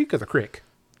 Was it the creek or the crick?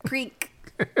 Creek.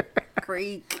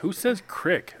 Creek. Who says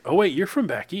crick? Oh, wait, you're from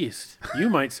back east. You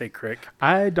might say crick.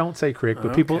 I don't say crick,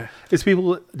 but Okay. it's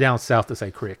people down south that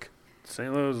say crick.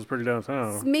 St. Louis is pretty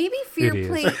downtown. Maybe fear It is.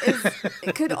 play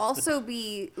it could also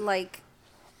be like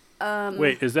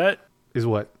Wait, is that... Is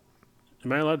what?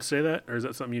 Am I allowed to say that? Or is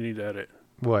that something you need to edit?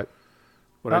 What?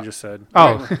 What I just said.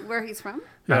 Oh, where he's from.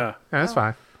 Yeah. that's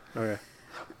fine. Okay.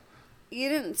 You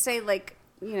didn't say like,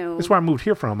 That's where I moved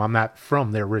here from. I'm not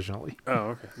from there originally. Oh,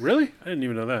 okay. Really? I didn't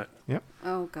even know that. Yep.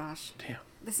 Oh gosh. Damn.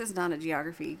 This is not a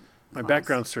geography. My class.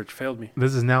 background search failed me.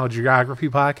 This is now a geography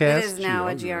podcast. It is now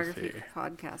a Geography. geography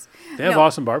podcast. They have No,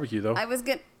 awesome barbecue, though. I was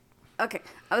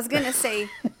gonna say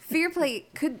fear play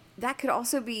could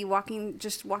also be walking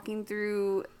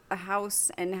through a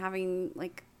house and having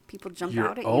like people jump Your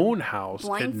out at own you. house at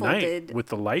blindfolded, night with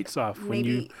the lights off when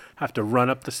you maybe- have to run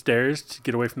up the stairs to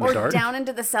get away from the or dark. down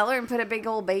into the cellar and put a big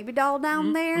old baby doll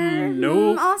down there.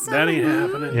 Nope, Awesome. that ain't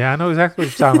happening. Yeah, I know exactly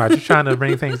what you're talking about. You're trying to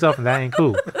bring things up, and that ain't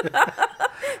cool.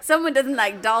 Someone doesn't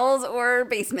like dolls or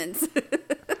basements.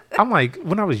 I'm like,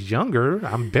 when I was younger,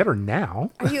 I'm better now.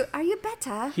 Are you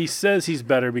better? He says he's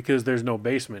better because there's no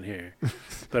basement here.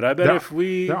 But I bet There- if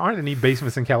we There aren't any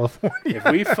basements in California. if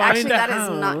we find Actually, a that is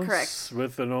house not correct.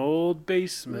 with an old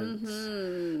basement,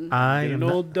 I and am an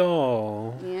not- old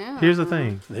doll, Yeah. Here's the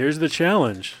thing. here's the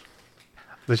challenge.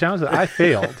 The challenge that I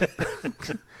failed.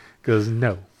 Because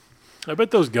no. I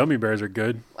bet those gummy bears are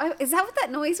good. Oh, is that what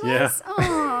that noise was? Yeah.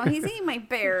 Oh, he's eating my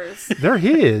bears. They're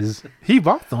his. He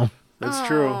bought them. That's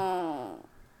true. Oh.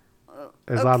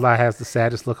 As Lala has the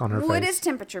saddest look on her What face. is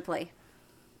temperature play?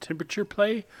 Temperature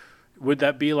play? Would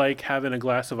that be like having a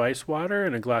glass of ice water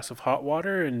and a glass of hot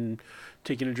water and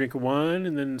taking a drink of one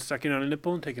and then sucking on a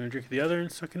nipple and taking a drink of the other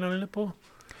and sucking on a nipple?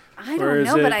 I Or don't is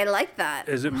know, but it- I like that.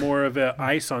 Is it more of a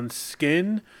ice on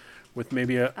skin with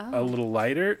maybe a little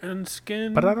lighter on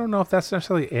skin? But I don't know if that's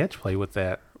necessarily edge play with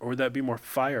that. Or would that be more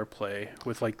fire play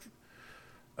with like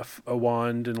a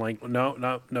wand and like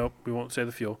no, we won't say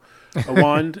the fuel. A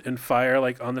wand and fire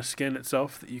like on the skin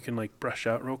itself that you can like brush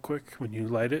out real quick when you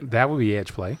light it. That would be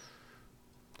edge play.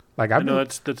 Like I I've know been,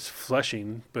 that's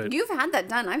fleshing, but You've had that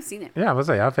done. I've seen it. yeah, I was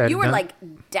say I've had You were done- like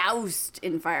doused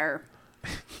in fire.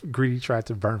 Greedy tried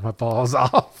to burn my balls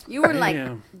off. You were like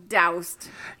Damn. doused.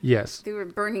 Yes. They were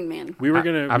Burning Man. we were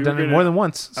gonna. I've we done were it gonna- more than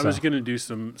once. I was so gonna do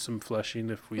some fleshing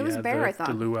if we It was had bear, I the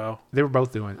thought. luau. They were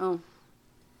both doing it. Oh.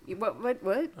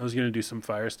 What? I was gonna do some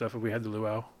fire stuff if we had the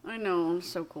luau. I know.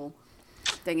 So cool.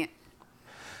 Dang it.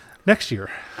 Next year.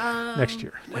 Next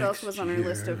year. What else was on our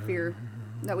list of fear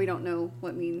that we don't know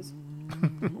what means?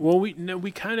 Well,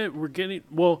 we kind of we're getting.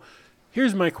 Well,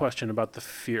 here's my question about the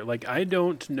fear. Like, I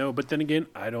don't know, but then again,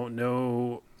 I don't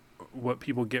know what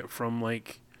people get from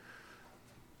like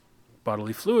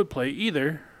bodily fluid play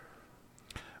either.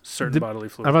 Certain bodily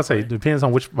fluid. I'm about to say, play. it depends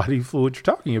on which body fluid you're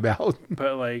talking about.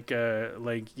 But like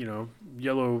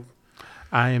yellow.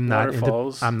 I am not into,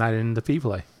 Waterfalls. I'm not into pee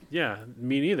play. Yeah,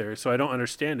 me neither. So I don't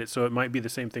understand it. So it might be the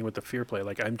same thing with the fear play.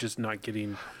 Like, I'm just not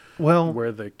getting Well,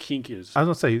 where the kink is. I was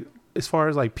gonna say, as far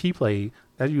as like pee play,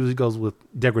 that usually goes with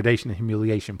degradation and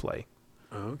humiliation play.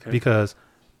 Oh, okay. Because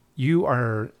you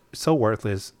are so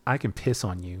worthless, I can piss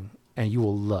on you and you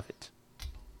will love it.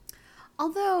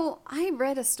 Although I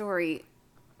read a story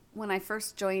when I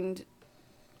first joined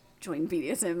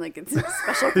BDSM, like it's a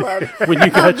special club. When you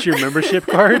got your membership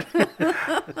card.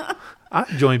 I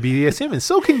joined BDSM and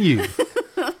so can you.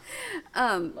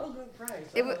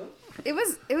 It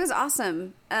was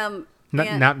awesome.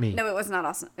 Not me. No, it was not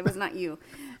awesome. It was not you.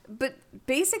 But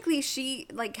basically, she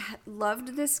like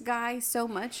loved this guy so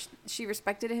much. She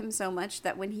respected him so much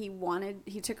that when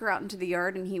he took her out into the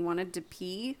yard and he wanted to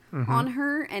pee Mm-hmm. on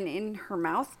her and in her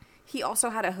mouth. He also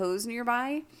had a hose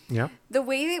nearby. Yeah. The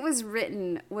way it was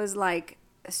written was like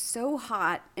so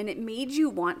hot, and it made you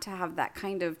want to have that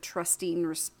kind of trusting,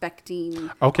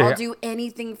 respecting. Okay. I'll do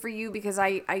anything for you because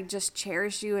I just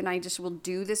cherish you and I just will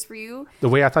do this for you. The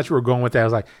way I thought you were going with that, I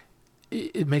was like,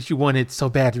 it makes you want it so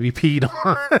bad to be peed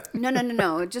on.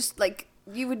 No. Just like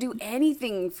you would do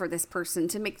anything for this person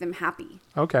to make them happy.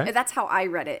 Okay. And that's how I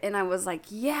read it. And I was like,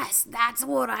 yes, that's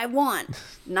what I want.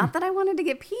 Not that I wanted to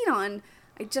get peed on.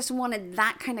 I just wanted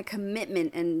that kind of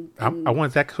commitment. And I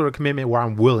want that sort of commitment where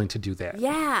I'm willing to do that.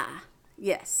 yeah.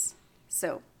 Yes.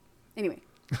 So anyway,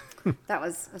 that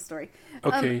was a story.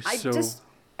 Okay, I so-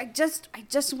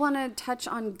 just want to touch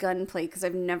on gunplay because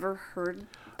I've never heard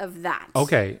of that.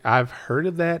 Okay, I've heard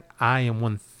of that. I am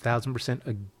 1000%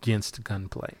 against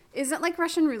gunplay. Is it like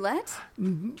Russian roulette?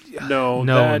 No,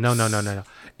 No.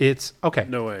 It's okay.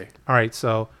 No way. All right,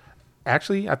 so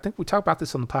actually, I think we talked about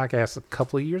this on the podcast a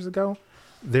couple of years ago.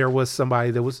 There was somebody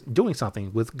that was doing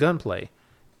something with gunplay,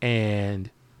 and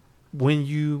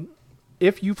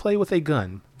if you play with a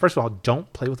gun, first of all,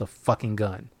 don't play with a fucking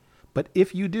gun. But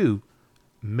if you do,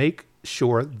 make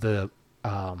sure the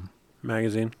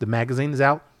Magazine. magazine is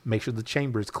out. Make sure the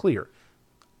chamber is clear.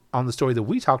 On the story that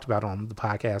we talked about on the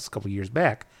podcast a couple of years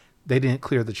back, they didn't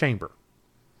clear the chamber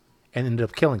and ended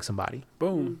up killing somebody.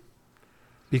 Boom.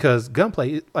 Because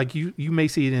gunplay, like you may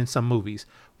see it in some movies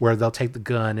where they'll take the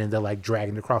gun and they'll like drag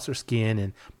it across their skin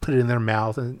and put it in their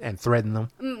mouth and threaten them.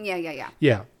 Yeah.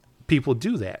 Yeah, people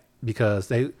do that because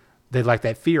they like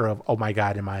that fear of, oh my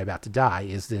God, am I about to die?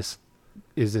 Is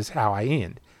this how I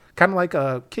end? Kind of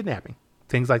like kidnapping,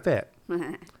 things like that.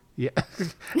 Yeah,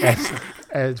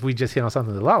 as we just hit on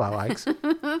something that Lala likes.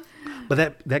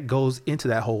 But that goes into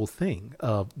that whole thing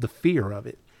of the fear of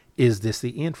it. Is this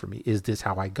the end for me? Is this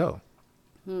how I go?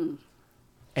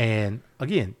 And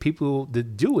again, people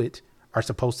that do it are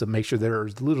supposed to make sure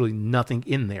there's literally nothing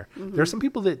in there. There are some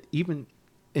people that even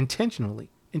intentionally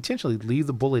leave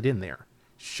the bullet in there.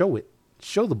 Show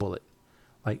the bullet.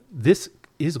 Like, this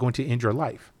is going to end your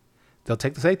life. They'll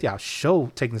take the safety out,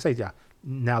 taking the safety out.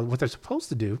 Now, what they're supposed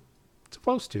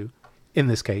to, in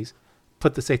this case,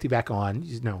 put the safety back on,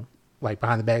 like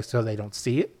behind the bag so they don't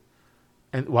see it,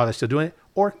 and while they're still doing it,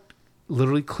 or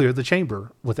literally clear the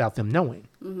chamber without them knowing.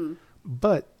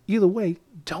 But either way,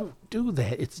 don't do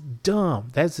that. It's dumb.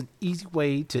 That's an easy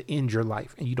way to end your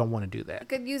life, and you don't want to do that.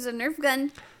 Could use a Nerf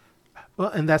gun. Well,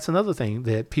 and that's another thing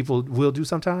that people will do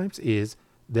sometimes is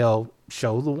they'll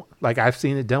show like I've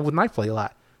seen it done with knife play a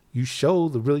lot. You show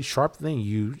the really sharp thing.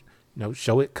 You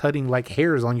show it cutting like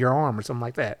hairs on your arm or something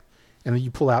like that. And then you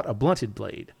pull out a blunted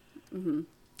blade and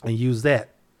use that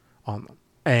on them.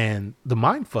 And the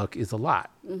mind fuck is a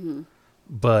lot.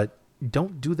 But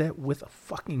don't do that with a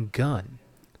fucking gun.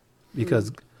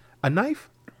 Because a knife,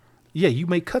 yeah, you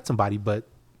may cut somebody, but,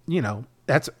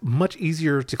 that's much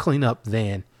easier to clean up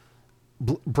than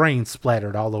brains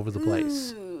splattered all over the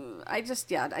place. I just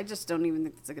don't even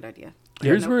think that's a good idea.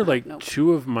 Here's Nope, where like nope.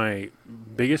 two of my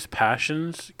biggest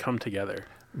passions come together.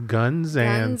 Guns and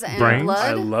Guns and brains. blood.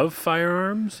 I love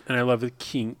firearms and I love the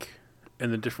kink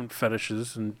and the different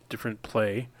fetishes and different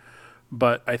play.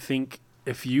 But I think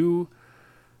if you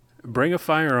bring a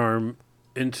firearm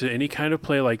into any kind of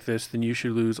play like this, then you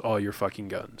should lose all your fucking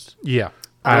guns. Yeah,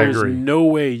 I There's agree. no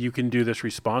way you can do this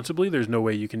responsibly. There's no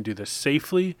way you can do this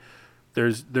safely.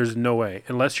 There's no way.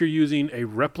 Unless you're using a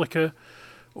replica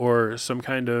or some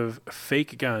kind of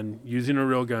fake gun, using a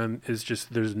real gun is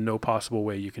just, there's no possible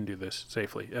way you can do this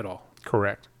safely at all.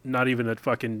 Correct. Not even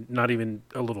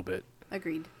a little bit.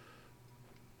 Agreed.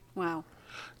 Wow.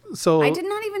 So I did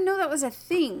not even know that was a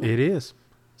thing. it is.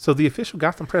 So the official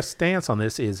Gotham Press stance on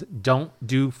this is don't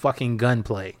do fucking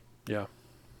gunplay. Yeah.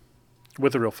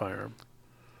 With a real firearm.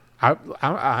 All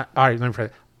right, let me try.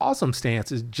 Awesome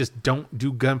stance is just don't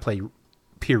do gunplay,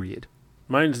 period.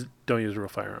 Mine's don't use a real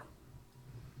firearm.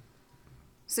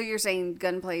 So you're saying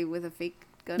gunplay with a fake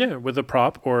gun? Yeah, with a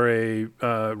prop or a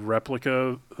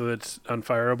replica that's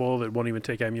unfireable that won't even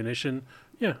take ammunition.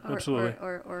 Yeah, absolutely.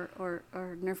 Or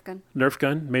Nerf gun? Nerf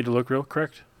gun, made to look real,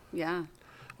 correct? Yeah.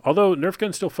 Although Nerf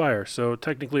guns still fire, so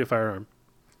technically a firearm.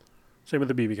 Same with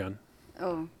the BB gun.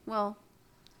 Oh, well.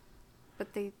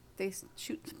 But they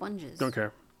shoot sponges. Don't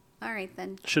care. All right,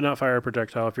 then. Should not fire a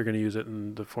projectile if you're going to use it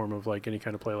in the form of like any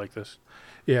kind of play like this.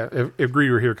 Yeah, if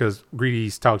Greedy were here, because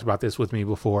Greedy's talked about this with me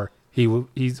before,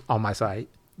 he's on my side.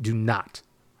 Do not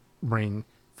bring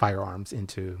firearms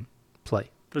into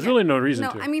play. There's really no reason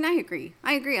No, to. I mean, I agree.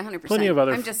 I agree 100%. Plenty of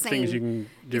other I'm just saying, things you can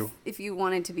do. If you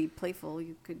wanted to be playful,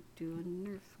 you could do a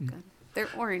Nerf gun. They're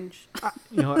orange.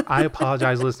 I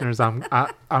apologize, listeners. I'm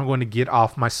going to get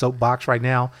off my soapbox right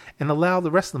now and allow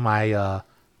the rest of my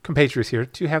compatriots here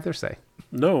to have their say.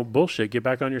 No, bullshit. Get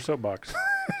back on your soapbox.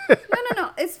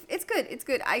 No. It's good. It's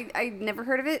good. I never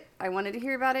heard of it. I wanted to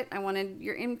hear about it. I wanted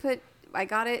your input. I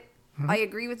got it. I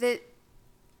agree with it.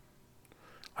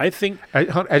 I think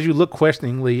As you look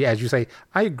questioningly, as you say,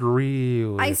 I agree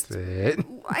with I it.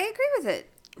 I agree with it.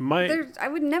 I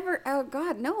would never. Oh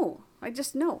God, no. I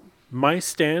just no. my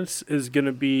stance is going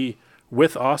to be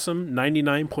with awesome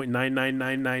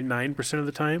 99.99999% of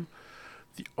the time.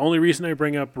 The only reason I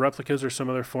bring up replicas or some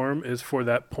other form is for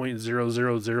that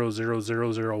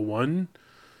 0.0000001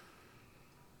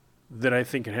 that I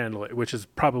think can handle it, which is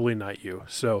probably not you.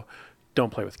 So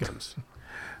don't play with guns. All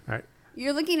right.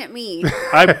 You're looking at me.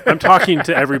 I'm talking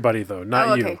to everybody though, not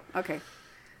oh, okay. you. Okay.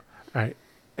 All right.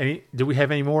 Do we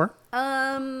have any more?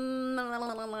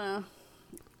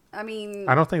 I mean,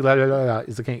 I don't think la, la, la, la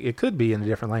is the king. It could be in a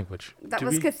different language. that Do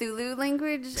was we- Cthulhu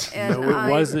language. And No,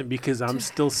 it wasn't because I'm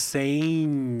still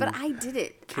saying. But I did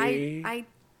it. Okay. I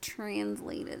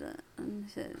translated it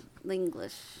into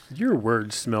English. Your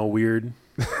words smell weird.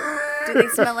 Do they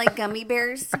smell like gummy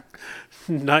bears?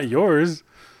 Not yours.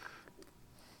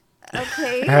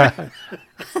 Okay.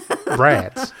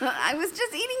 Brats. I was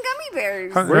just eating gummy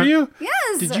bears. Were you?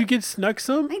 Yes. Did you get snuck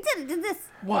some? I did this.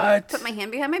 What? Put my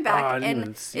hand behind my back, I didn't even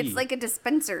and see. it's like a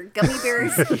dispenser. Gummy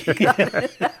bears.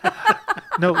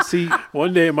 No, see,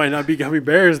 One day it might not be gummy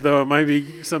bears though. It might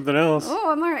be something else.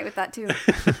 Oh, I'm all right with that too.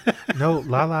 no,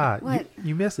 Lala, What?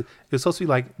 you missed it. It was supposed to be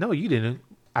like, no, you didn't.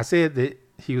 I said that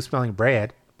he was spelling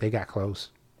Brad. They got close.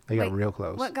 They got Wait, real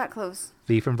close. What got close?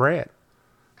 Thief and Brad.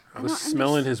 I was don't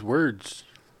smelling his words.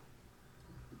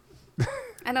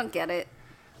 I don't get it.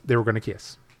 They were going to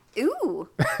kiss. Ooh,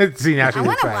 See, now I she's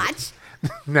want to excited.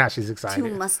 watch Now she's two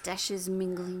excited. mustaches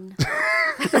mingling.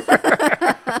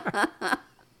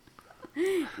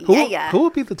 Who, yeah. who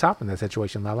would be the top in that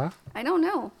situation, Lala? I don't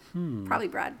know. Probably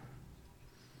Brad.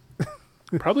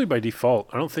 Probably by default.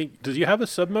 I don't think. Does you have a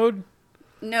sub mode?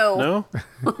 No.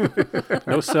 No.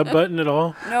 No sub button at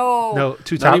all. No. No,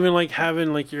 two Not top. even like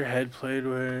having like your head played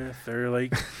with or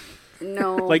like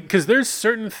No. like because there's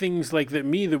certain things like that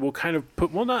me that will kind of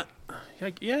put not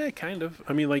like yeah kind of.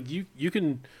 I mean like you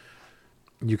can.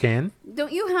 You can.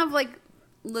 Don't you have like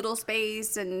little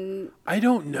space and I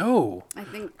don't know. I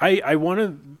think I want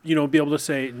to, be able to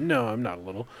say, no, I'm not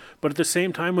little. But at the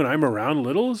same time, when I'm around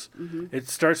littles, it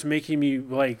starts making me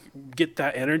like get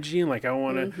that energy. And like, I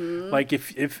want to, like,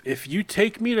 if you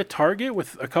take me to Target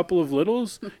with a couple of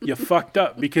littles, you fucked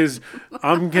up because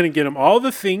I'm going to get them all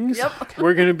the things. Yep.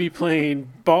 We're going to be playing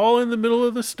ball in the middle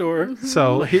of the store.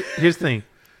 So here's the thing.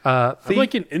 I'm Thief,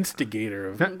 like an instigator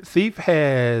of, Thief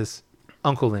has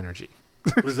uncle energy.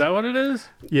 is that what it is?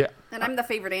 Yeah. and I'm the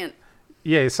favorite aunt.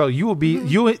 Yeah, so you will be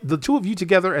the two of you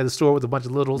together at the store with a bunch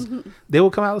of littles. They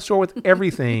will come out of the store with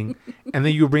everything, and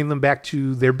then you will bring them back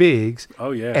to their bigs.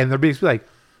 Oh, yeah. And their bigs be like,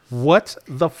 "What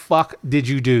the fuck did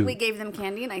you do?" We gave them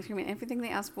candy and ice cream and everything they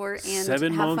asked for, and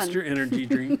 7 have Monster fun. energy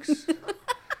drinks.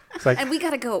 It's like, And we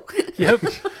gotta go. Yep.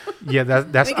 yeah,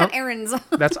 that's we got errands.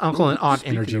 that's uncle and aunt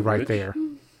Speaking energy of right which.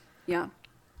 Mm-hmm. there.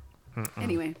 Yeah.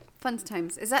 Anyway, fun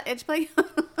times. Is that Edge Play?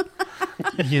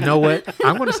 You know what?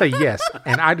 I'm going to say yes,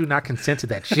 and I do not consent to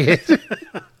that shit.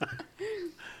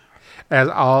 As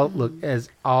all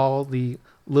the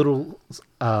little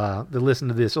that listen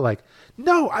to this are like,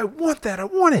 no, I want that. I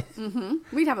want it.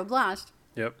 We'd have a blast.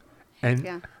 Yep. And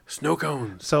Yeah. Snow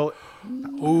cones. so,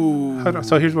 Ooh. hold on.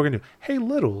 So here's what we're gonna do. Hey,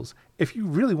 littles, if you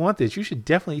really want this, you should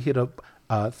definitely hit up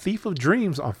Thief of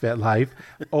Dreams on FetLife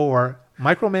or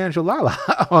Micromanager Lala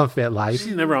on FetLife.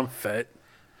 She's never on FET.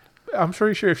 I'm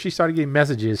pretty sure if she started getting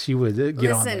messages, she would get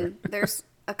on there. Listen, there's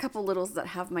a couple littles that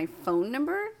have my phone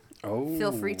number. Oh.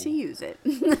 Feel free to use it.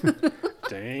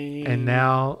 Dang. And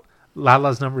now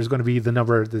Lala's number is going to be the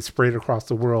number that's spread across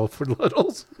the world for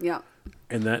littles. Yeah.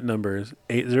 And that number is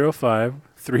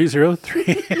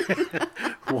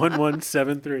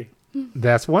 805-303-1173.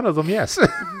 That's one of them, yes.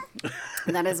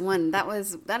 That is one. That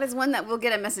is one that will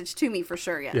get a message to me for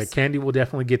sure. Yes. Yeah, Candy will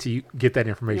definitely get that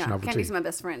information Yeah, over to Candy's you. my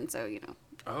best friend, so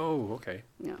Oh, okay.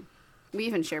 yeah. We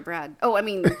even share Brad. Oh, I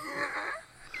mean,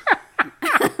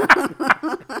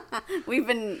 we've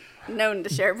been known to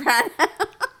share Brad.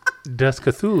 Does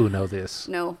Cthulhu know this?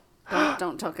 No,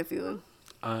 don't tell Cthulhu.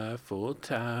 Eiffel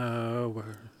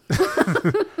Tower.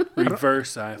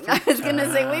 Reverse Eiffel I was gonna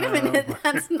say, wait a minute,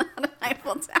 that's not an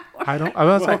Eiffel Tower.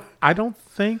 I don't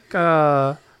think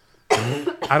I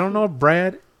don't know if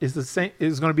Brad is going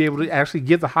to be able to actually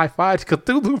give the high five to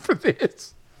Cthulhu for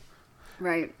this.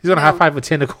 Right. He's going to high five a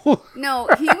tentacle. No,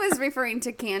 he was referring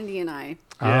to Candy and I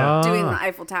Yeah. doing the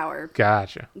Eiffel Tower,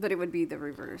 Gotcha. but it would be the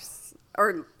reverse.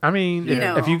 Or, I mean, You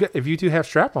know. if you two have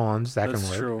strap-ons, that That's can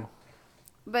work. true.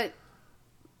 but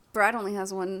Brad only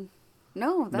has one.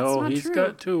 No, that's No, not he's true.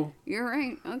 got 2. You're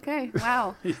right. Okay.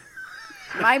 Wow.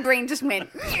 My brain just went.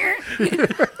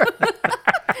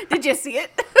 Did you see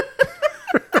it?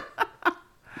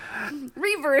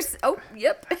 Reverse. Oh,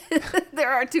 yep. There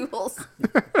are 2 holes.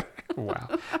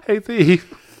 Wow. Hey,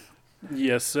 Thief,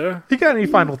 Yes, sir. you got any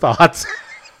final thoughts?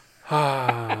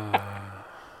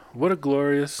 What a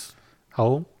glorious,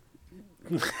 Hole?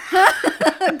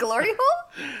 A glory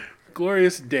hole?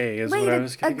 glorious day is Wait, what I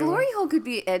was a going to go glory with. hole could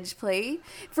be edge play.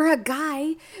 For a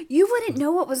guy, you wouldn't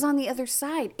know what was on the other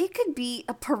side. It could be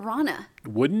a piranha.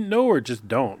 Wouldn't know or just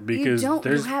don't because You don't.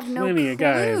 there's You have no plenty clue, of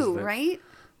guys that, right?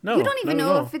 No, You don't even not at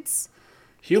know all. if it's.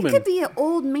 Human. It could be an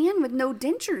old man with no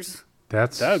dentures.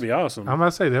 That's That would be awesome. I'm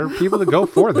gonna say there are people that go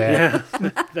for that. Yeah,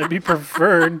 that'd be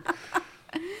preferred.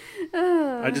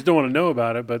 I just don't want to know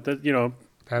about it, but that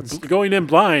That's going in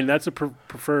blind. That's a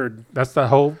preferred. that's the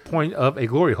whole point of a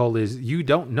glory hole is you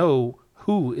don't know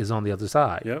who is on the other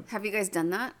side. Yep, Have you guys done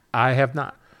that? I have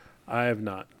not. I have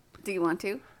not. Do you want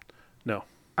to? No,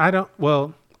 I don't.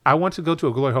 Well, I want to go to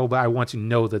a glory hole, but I want to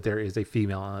know that there is a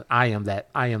female on it. I am that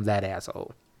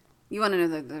asshole. You want to know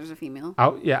that there's a female?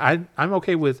 I'm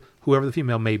okay with whoever the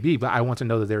female may be, but I want to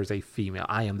know that there is a female.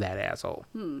 I am that asshole.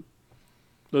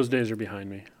 those days are behind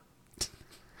me.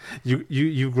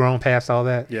 You've grown past all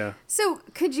that. Yeah, So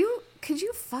could you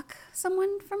fuck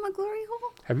someone from a glory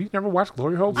hole? Have you never watched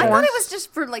glory hole? I porn? thought it was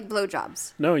just for like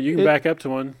blowjobs. no, you can back up to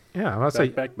one. Yeah, I'll say.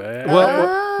 Back.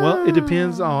 Well, it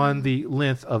depends on the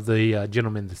length of the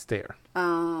gentleman that's there.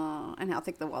 And how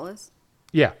thick the wall is.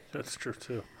 Yeah, That's true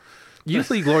too.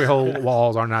 usually glory hole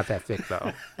walls are not that thick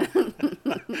though.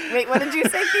 Wait, what did you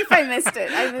say, Keith? I missed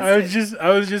it. I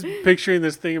was just picturing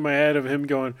this thing in my head of him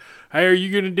going, "Hey, are you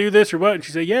going to do this or what?" And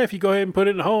she said, "Yeah, if you go ahead and put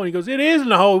it in the hole." And he goes, "It is in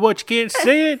the hole. What, you can't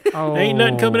see it? Ain't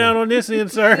nothing coming out on this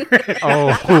end, sir."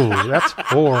 Oh, that's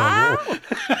horrible.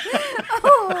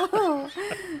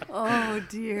 Oh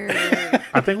dear.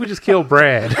 I think we just killed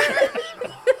Brad.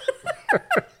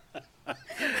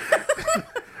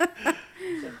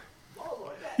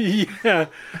 Yeah,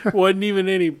 wasn't even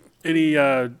any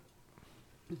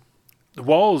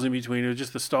walls in between. It was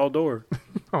just the stall door,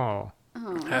 Oh,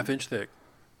 half-inch thick,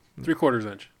 3/4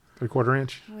 inch. 3/4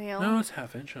 inch. Well, No, it's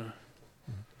half-inch.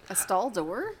 a stall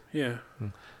door? Yeah,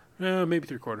 maybe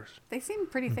 3/4. They seem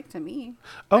pretty thick to me.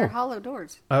 Oh. They're hollow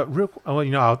doors. Well,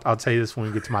 I'll tell you this when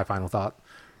we get to my final thought.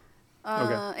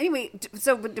 Okay. Anyway,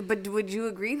 but would you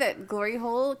agree that glory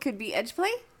hole could be edge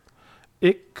play?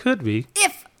 It could be.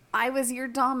 If I was your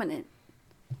dominant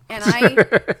and I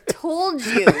told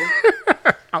you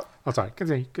I'm sorry.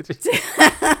 Continue.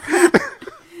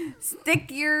 stick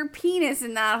your penis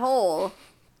in that hole.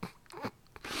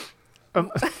 I'm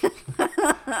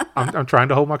trying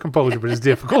to hold my composure, but it's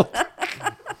difficult.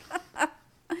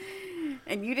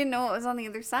 And you didn't know what was on the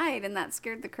other side, and that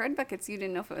scared the crud buckets. You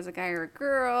didn't know if it was a guy or a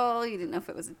girl. You didn't know if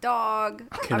it was a dog.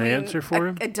 Can I answer for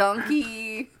him? A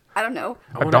donkey. I don't know.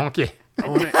 A donkey. I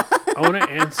want to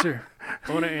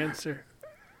answer.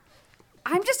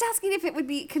 I'm just asking if it would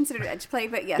be considered edge play,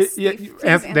 but yes. Yeah, Steve,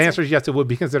 please the answer is yes. It would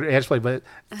be considered edge play, but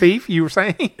thief, you were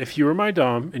saying? If you were my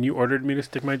dom and you ordered me to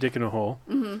stick my dick in a hole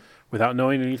without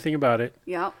knowing anything about it,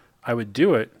 Yeah. I would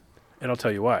do it, and I'll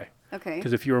tell you why. Okay.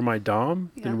 Because if you were my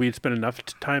dom, Yeah. then we'd spend enough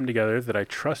time together that I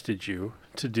trusted you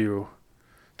to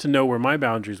know where my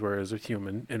boundaries were as a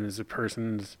human and as a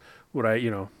person. Would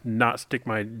I, not stick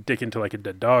my dick into like a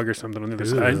dead dog or something on the other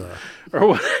side,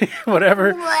 or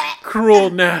whatever cruel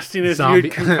nastiness you Zombie-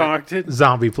 had concocted,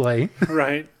 Zombie play.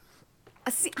 right?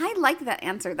 See, I like that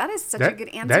answer. That is such a good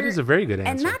answer. That is a very good And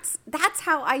answer. that's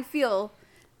how I feel.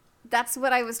 That's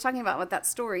what I was talking about with that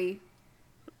story.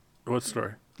 What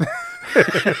story?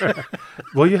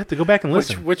 Well, you have to go back and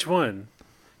listen. Which one?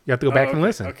 You have to go back Oh, and okay,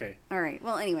 listen. Okay. All right.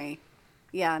 Well, anyway.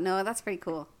 Yeah, no, that's pretty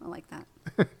cool. I like that.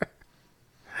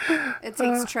 It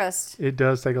takes trust It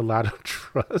does take a lot of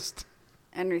trust.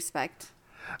 and respect.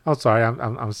 I'm sorry.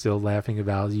 I'm still laughing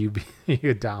about you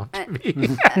being down to me.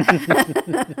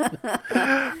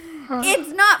 It's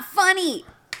not funny.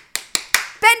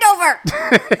 Bend over.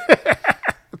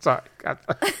 Sorry.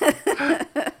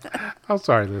 I'm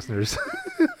sorry, listeners.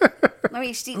 Let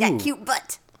me see that cute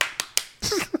butt.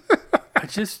 I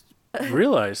just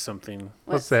realized something.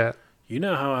 What's that? You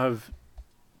know how I have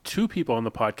two people on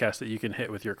the podcast that you can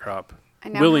hit with your crop I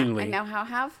now willingly. I now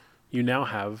have. You now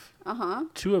have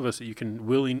two of us that you can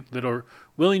that are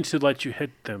willing to let you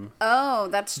hit them. Oh,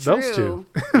 that's true. Those two.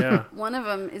 Yeah. One of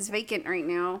them is vacant right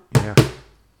now. Yeah,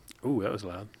 Ooh, that was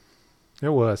loud. it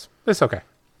was. It's okay.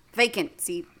 Vacant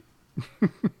seat.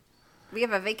 We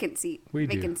have a vacant seat. We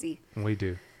do. Vacancy. We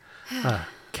do.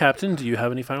 Captain, do you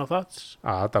have any final thoughts?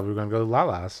 Oh, I thought we were going to go to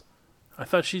Lala's. I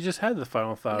thought she just had the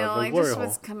final thought No, of a I glory just hole.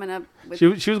 was coming up with She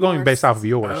was going more based off of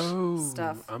yours.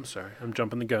 stuff. I'm sorry. I'm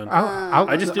jumping the gun. I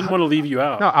I just didn't want to leave you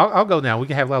out. No, I'll go now. We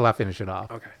can have Lala finish it off.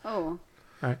 Okay. Oh,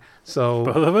 All right. So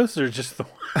Both of us, or just the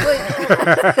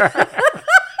one?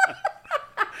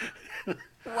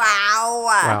 Wow.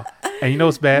 wow. And you know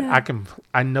what's bad?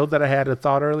 I know that I had a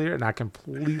thought earlier, and I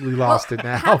completely lost it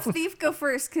now. Have Steve go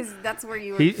first, because that's where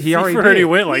you were. He already You've already did.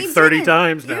 went like He 30 didn't.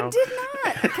 times now. You did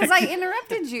not, because I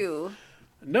interrupted you.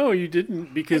 No, you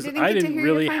didn't, because didn't I get to didn't hear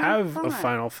your really final have a thought.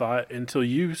 final thought until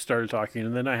you started talking,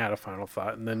 and then I had a final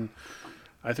thought, and then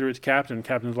I threw it to Captain.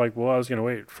 Captain's like, well, I was going to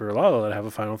wait for Lala to have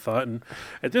a final thought, and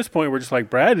at this point, we're just like,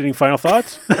 Brad, any final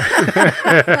thoughts?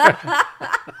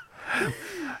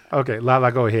 Okay,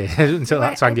 Lala, go ahead so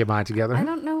I can get mine I together.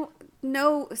 don't know.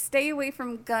 No, stay away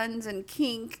from guns and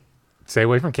kink. Stay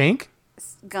away from kink.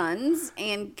 Guns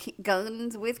and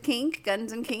guns with kink.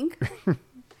 Guns and kink.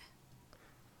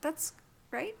 That's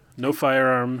right. No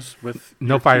firearms with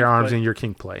No your kink firearms play. in your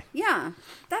kink play. Yeah,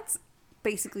 that's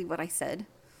basically what I said.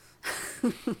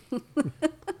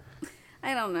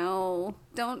 I don't know.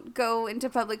 Don't go into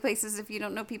public places if you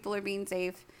don't know people are being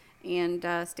safe. And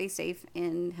stay safe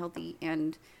and healthy.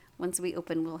 And once we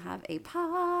open, we'll have a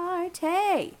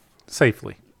party.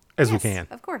 Safely as we Yes, can.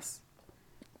 Of course.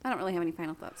 I don't really have any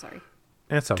final thoughts. Sorry.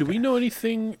 It's okay. Do we know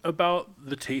anything about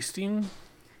the tasting?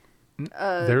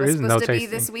 There It was is no supposed to be tasting.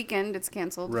 this weekend. It's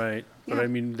canceled. Right. But Yeah. I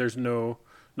mean, there's no,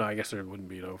 I guess there wouldn't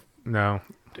be no No,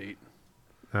 date.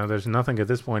 there's nothing at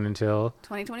this point until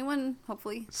 2021,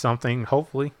 hopefully. something,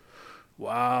 hopefully.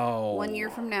 Wow. 1 year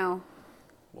from now.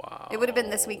 Wow. It would have been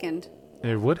this weekend.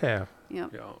 It would have.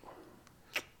 Yep. Yeah.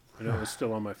 I know it's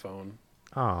still on my phone.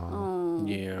 Oh, Oh,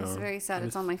 Yeah. It's very sad.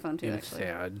 It's on my phone too, It's actually.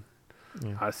 sad.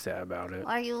 I'm sad about it.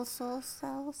 Are you so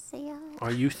sad?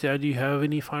 Are you sad? Do you have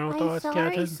any final thoughts,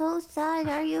 Captain? So sad.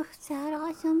 Are you sad?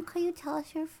 Awesome. Can you tell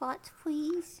us your thoughts,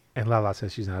 please? and Lala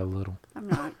says she's not a little. I'm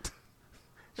not. Just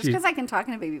She- because I can talk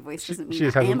in a baby voice doesn't mean she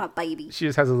just I has a- am a baby. She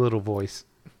just has a little voice.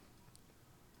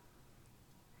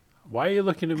 Why are you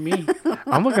looking at me?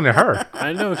 I'm looking at her.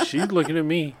 I know she's looking at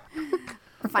me.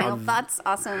 Final thoughts,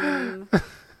 awesome.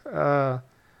 Oh,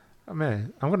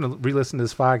 man, I'm going to re-listen to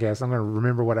this podcast. I'm going to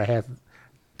remember what I had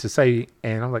to say,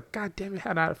 and I'm like, God damn it,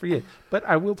 how did I forget? But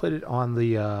I will put it on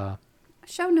the.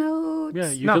 Show notes.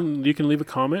 Yeah, you No. can leave a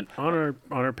comment on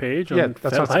our page. Yeah, on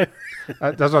that's what I FetLife.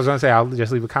 That's what I was going to say. I'll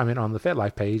just leave a comment on the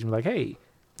FetLife page and be like, hey, You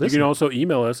listen, can also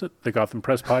email us at the Gotham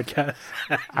Press Podcast.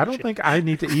 I don't think I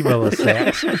need to email us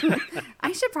that.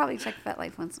 I should probably check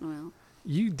FetLife once in a while.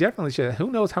 You definitely should.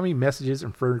 Who knows how many messages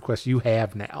and friend requests you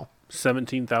have now?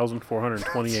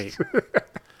 17,428.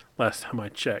 Last time I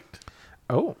checked.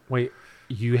 Oh, wait.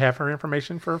 You have her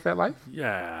information for FetLife?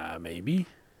 Yeah, maybe.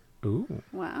 Ooh.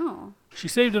 Wow. She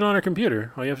saved it on her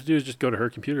computer. All you have to do is just go to her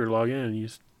computer, log in, and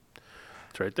it's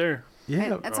right there.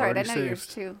 Yeah. That's all right. I already know yours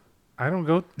saved. too. I don't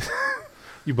go.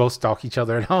 You both stalk each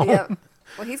other at home. Yep.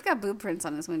 Well, he's got boob prints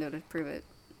on his window to prove it,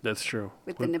 That's true.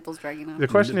 with the nipples dragging off. The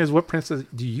question is, what princess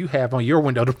do you have on your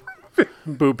window?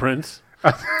 Boo prints.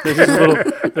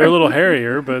 They're a little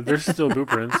hairier, but they're still boo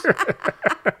prints.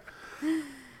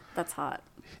 That's hot.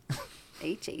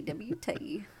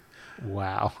 HAWT.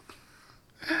 Wow.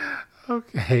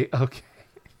 Okay.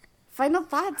 Final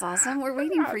thoughts, awesome. We're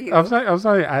waiting for you. I'm sorry.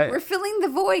 We're filling the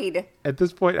void. At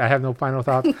this point, I have no final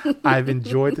thoughts. I've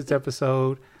enjoyed this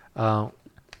episode.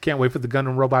 Can't wait for the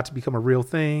Gundam robot to become a real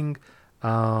thing.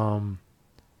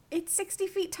 It's 60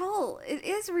 feet tall. It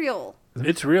is real.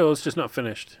 It's real. It's just not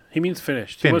finished. He means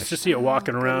finished. He wants to Finished. see it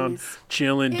walking around, goodness.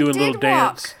 chilling, It doing a little did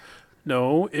dance. walk.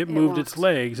 No, it moved its walked.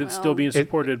 legs. It's still Well- being It,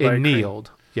 supported it by a crane.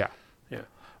 kneeled. Yeah. Yeah.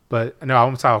 But no,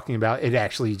 I'm talking about it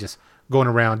actually just going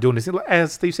around doing this,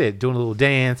 as Steve said, doing a little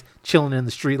dance, chilling in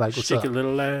the street like, what's Shake up? a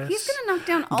little ass. He's going to knock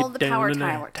down all Get the down power on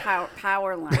that.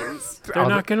 power lines. They're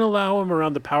not going to allow him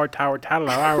around the power tower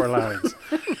lines.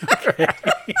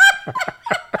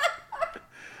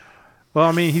 Well,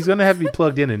 I mean, he's going to have to be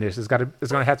plugged in this. It's going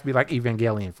to have to be like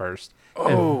Evangelion first.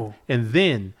 Oh. And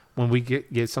then when we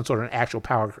get some sort of an actual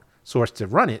power source to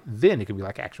run it, then it could be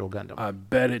like actual Gundam. I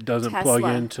bet it doesn't plug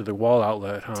Tesla. into the wall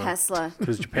outlet, huh? Tesla.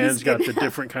 Because Japan's got the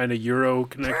different kind of Euro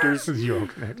connectors. Zero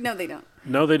connect. No, they don't.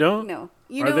 No, they don't? No.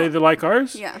 Are they like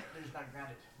ours? Yeah,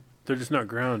 They're just not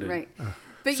grounded. right.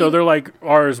 But So you, they're like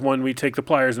ours when we take the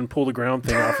pliers and pull the ground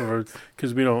thing off of her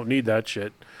because we don't need that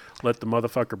shit. Let the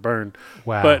motherfucker burn.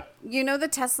 Wow. But you know the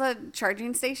Tesla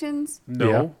charging stations?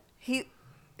 no.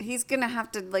 He's gonna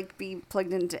have to like be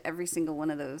plugged into every single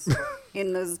one of those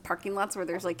in those parking lots where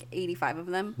there's like 85 of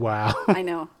them. Wow. I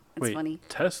know. It's Wait, funny.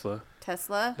 Tesla?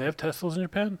 Tesla. They have Teslas in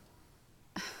Japan?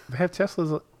 They have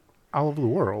Teslas all over the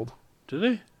world. Do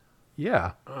they?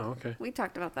 Yeah. Oh, okay. We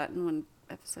talked about that in one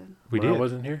episode. We When I did.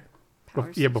 wasn't here.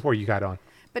 Power Yeah, before you got on.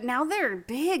 But now they're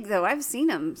big, though. I've seen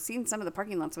them. Seen some of the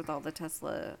parking lots with all the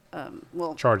Tesla,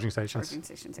 Charging stations. charging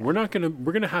stations. Yeah. We're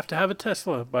gonna have to have a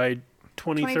Tesla by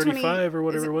 2035 or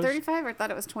whatever is it was. 35, or I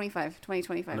thought it was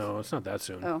 2025. No, it's not that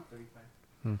soon. Oh.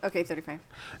 Okay, 35.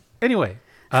 Anyway,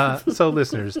 so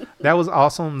listeners, that was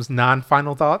Awesome's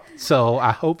non-final thought. So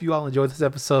I hope you all enjoyed this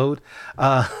episode.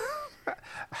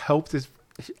 Hope this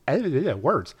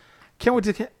words. Can't wait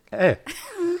to.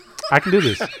 I can do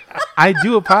this. I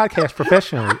do a podcast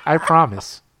professionally. I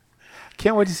promise.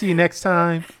 Can't wait to see you next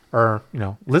time, or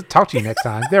let's talk to you next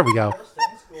time. There we go.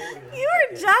 You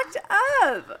are jacked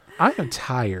up. I am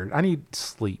tired. I need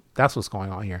sleep. That's what's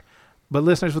going on here. But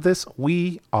listeners, with this,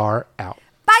 we are out.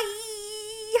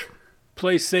 Bye.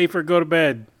 Play safe or go to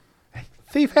bed.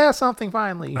 Thief has something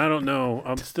finally. I don't know.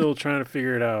 I'm still trying to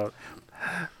figure it out.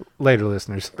 Later,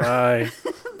 listeners. Bye.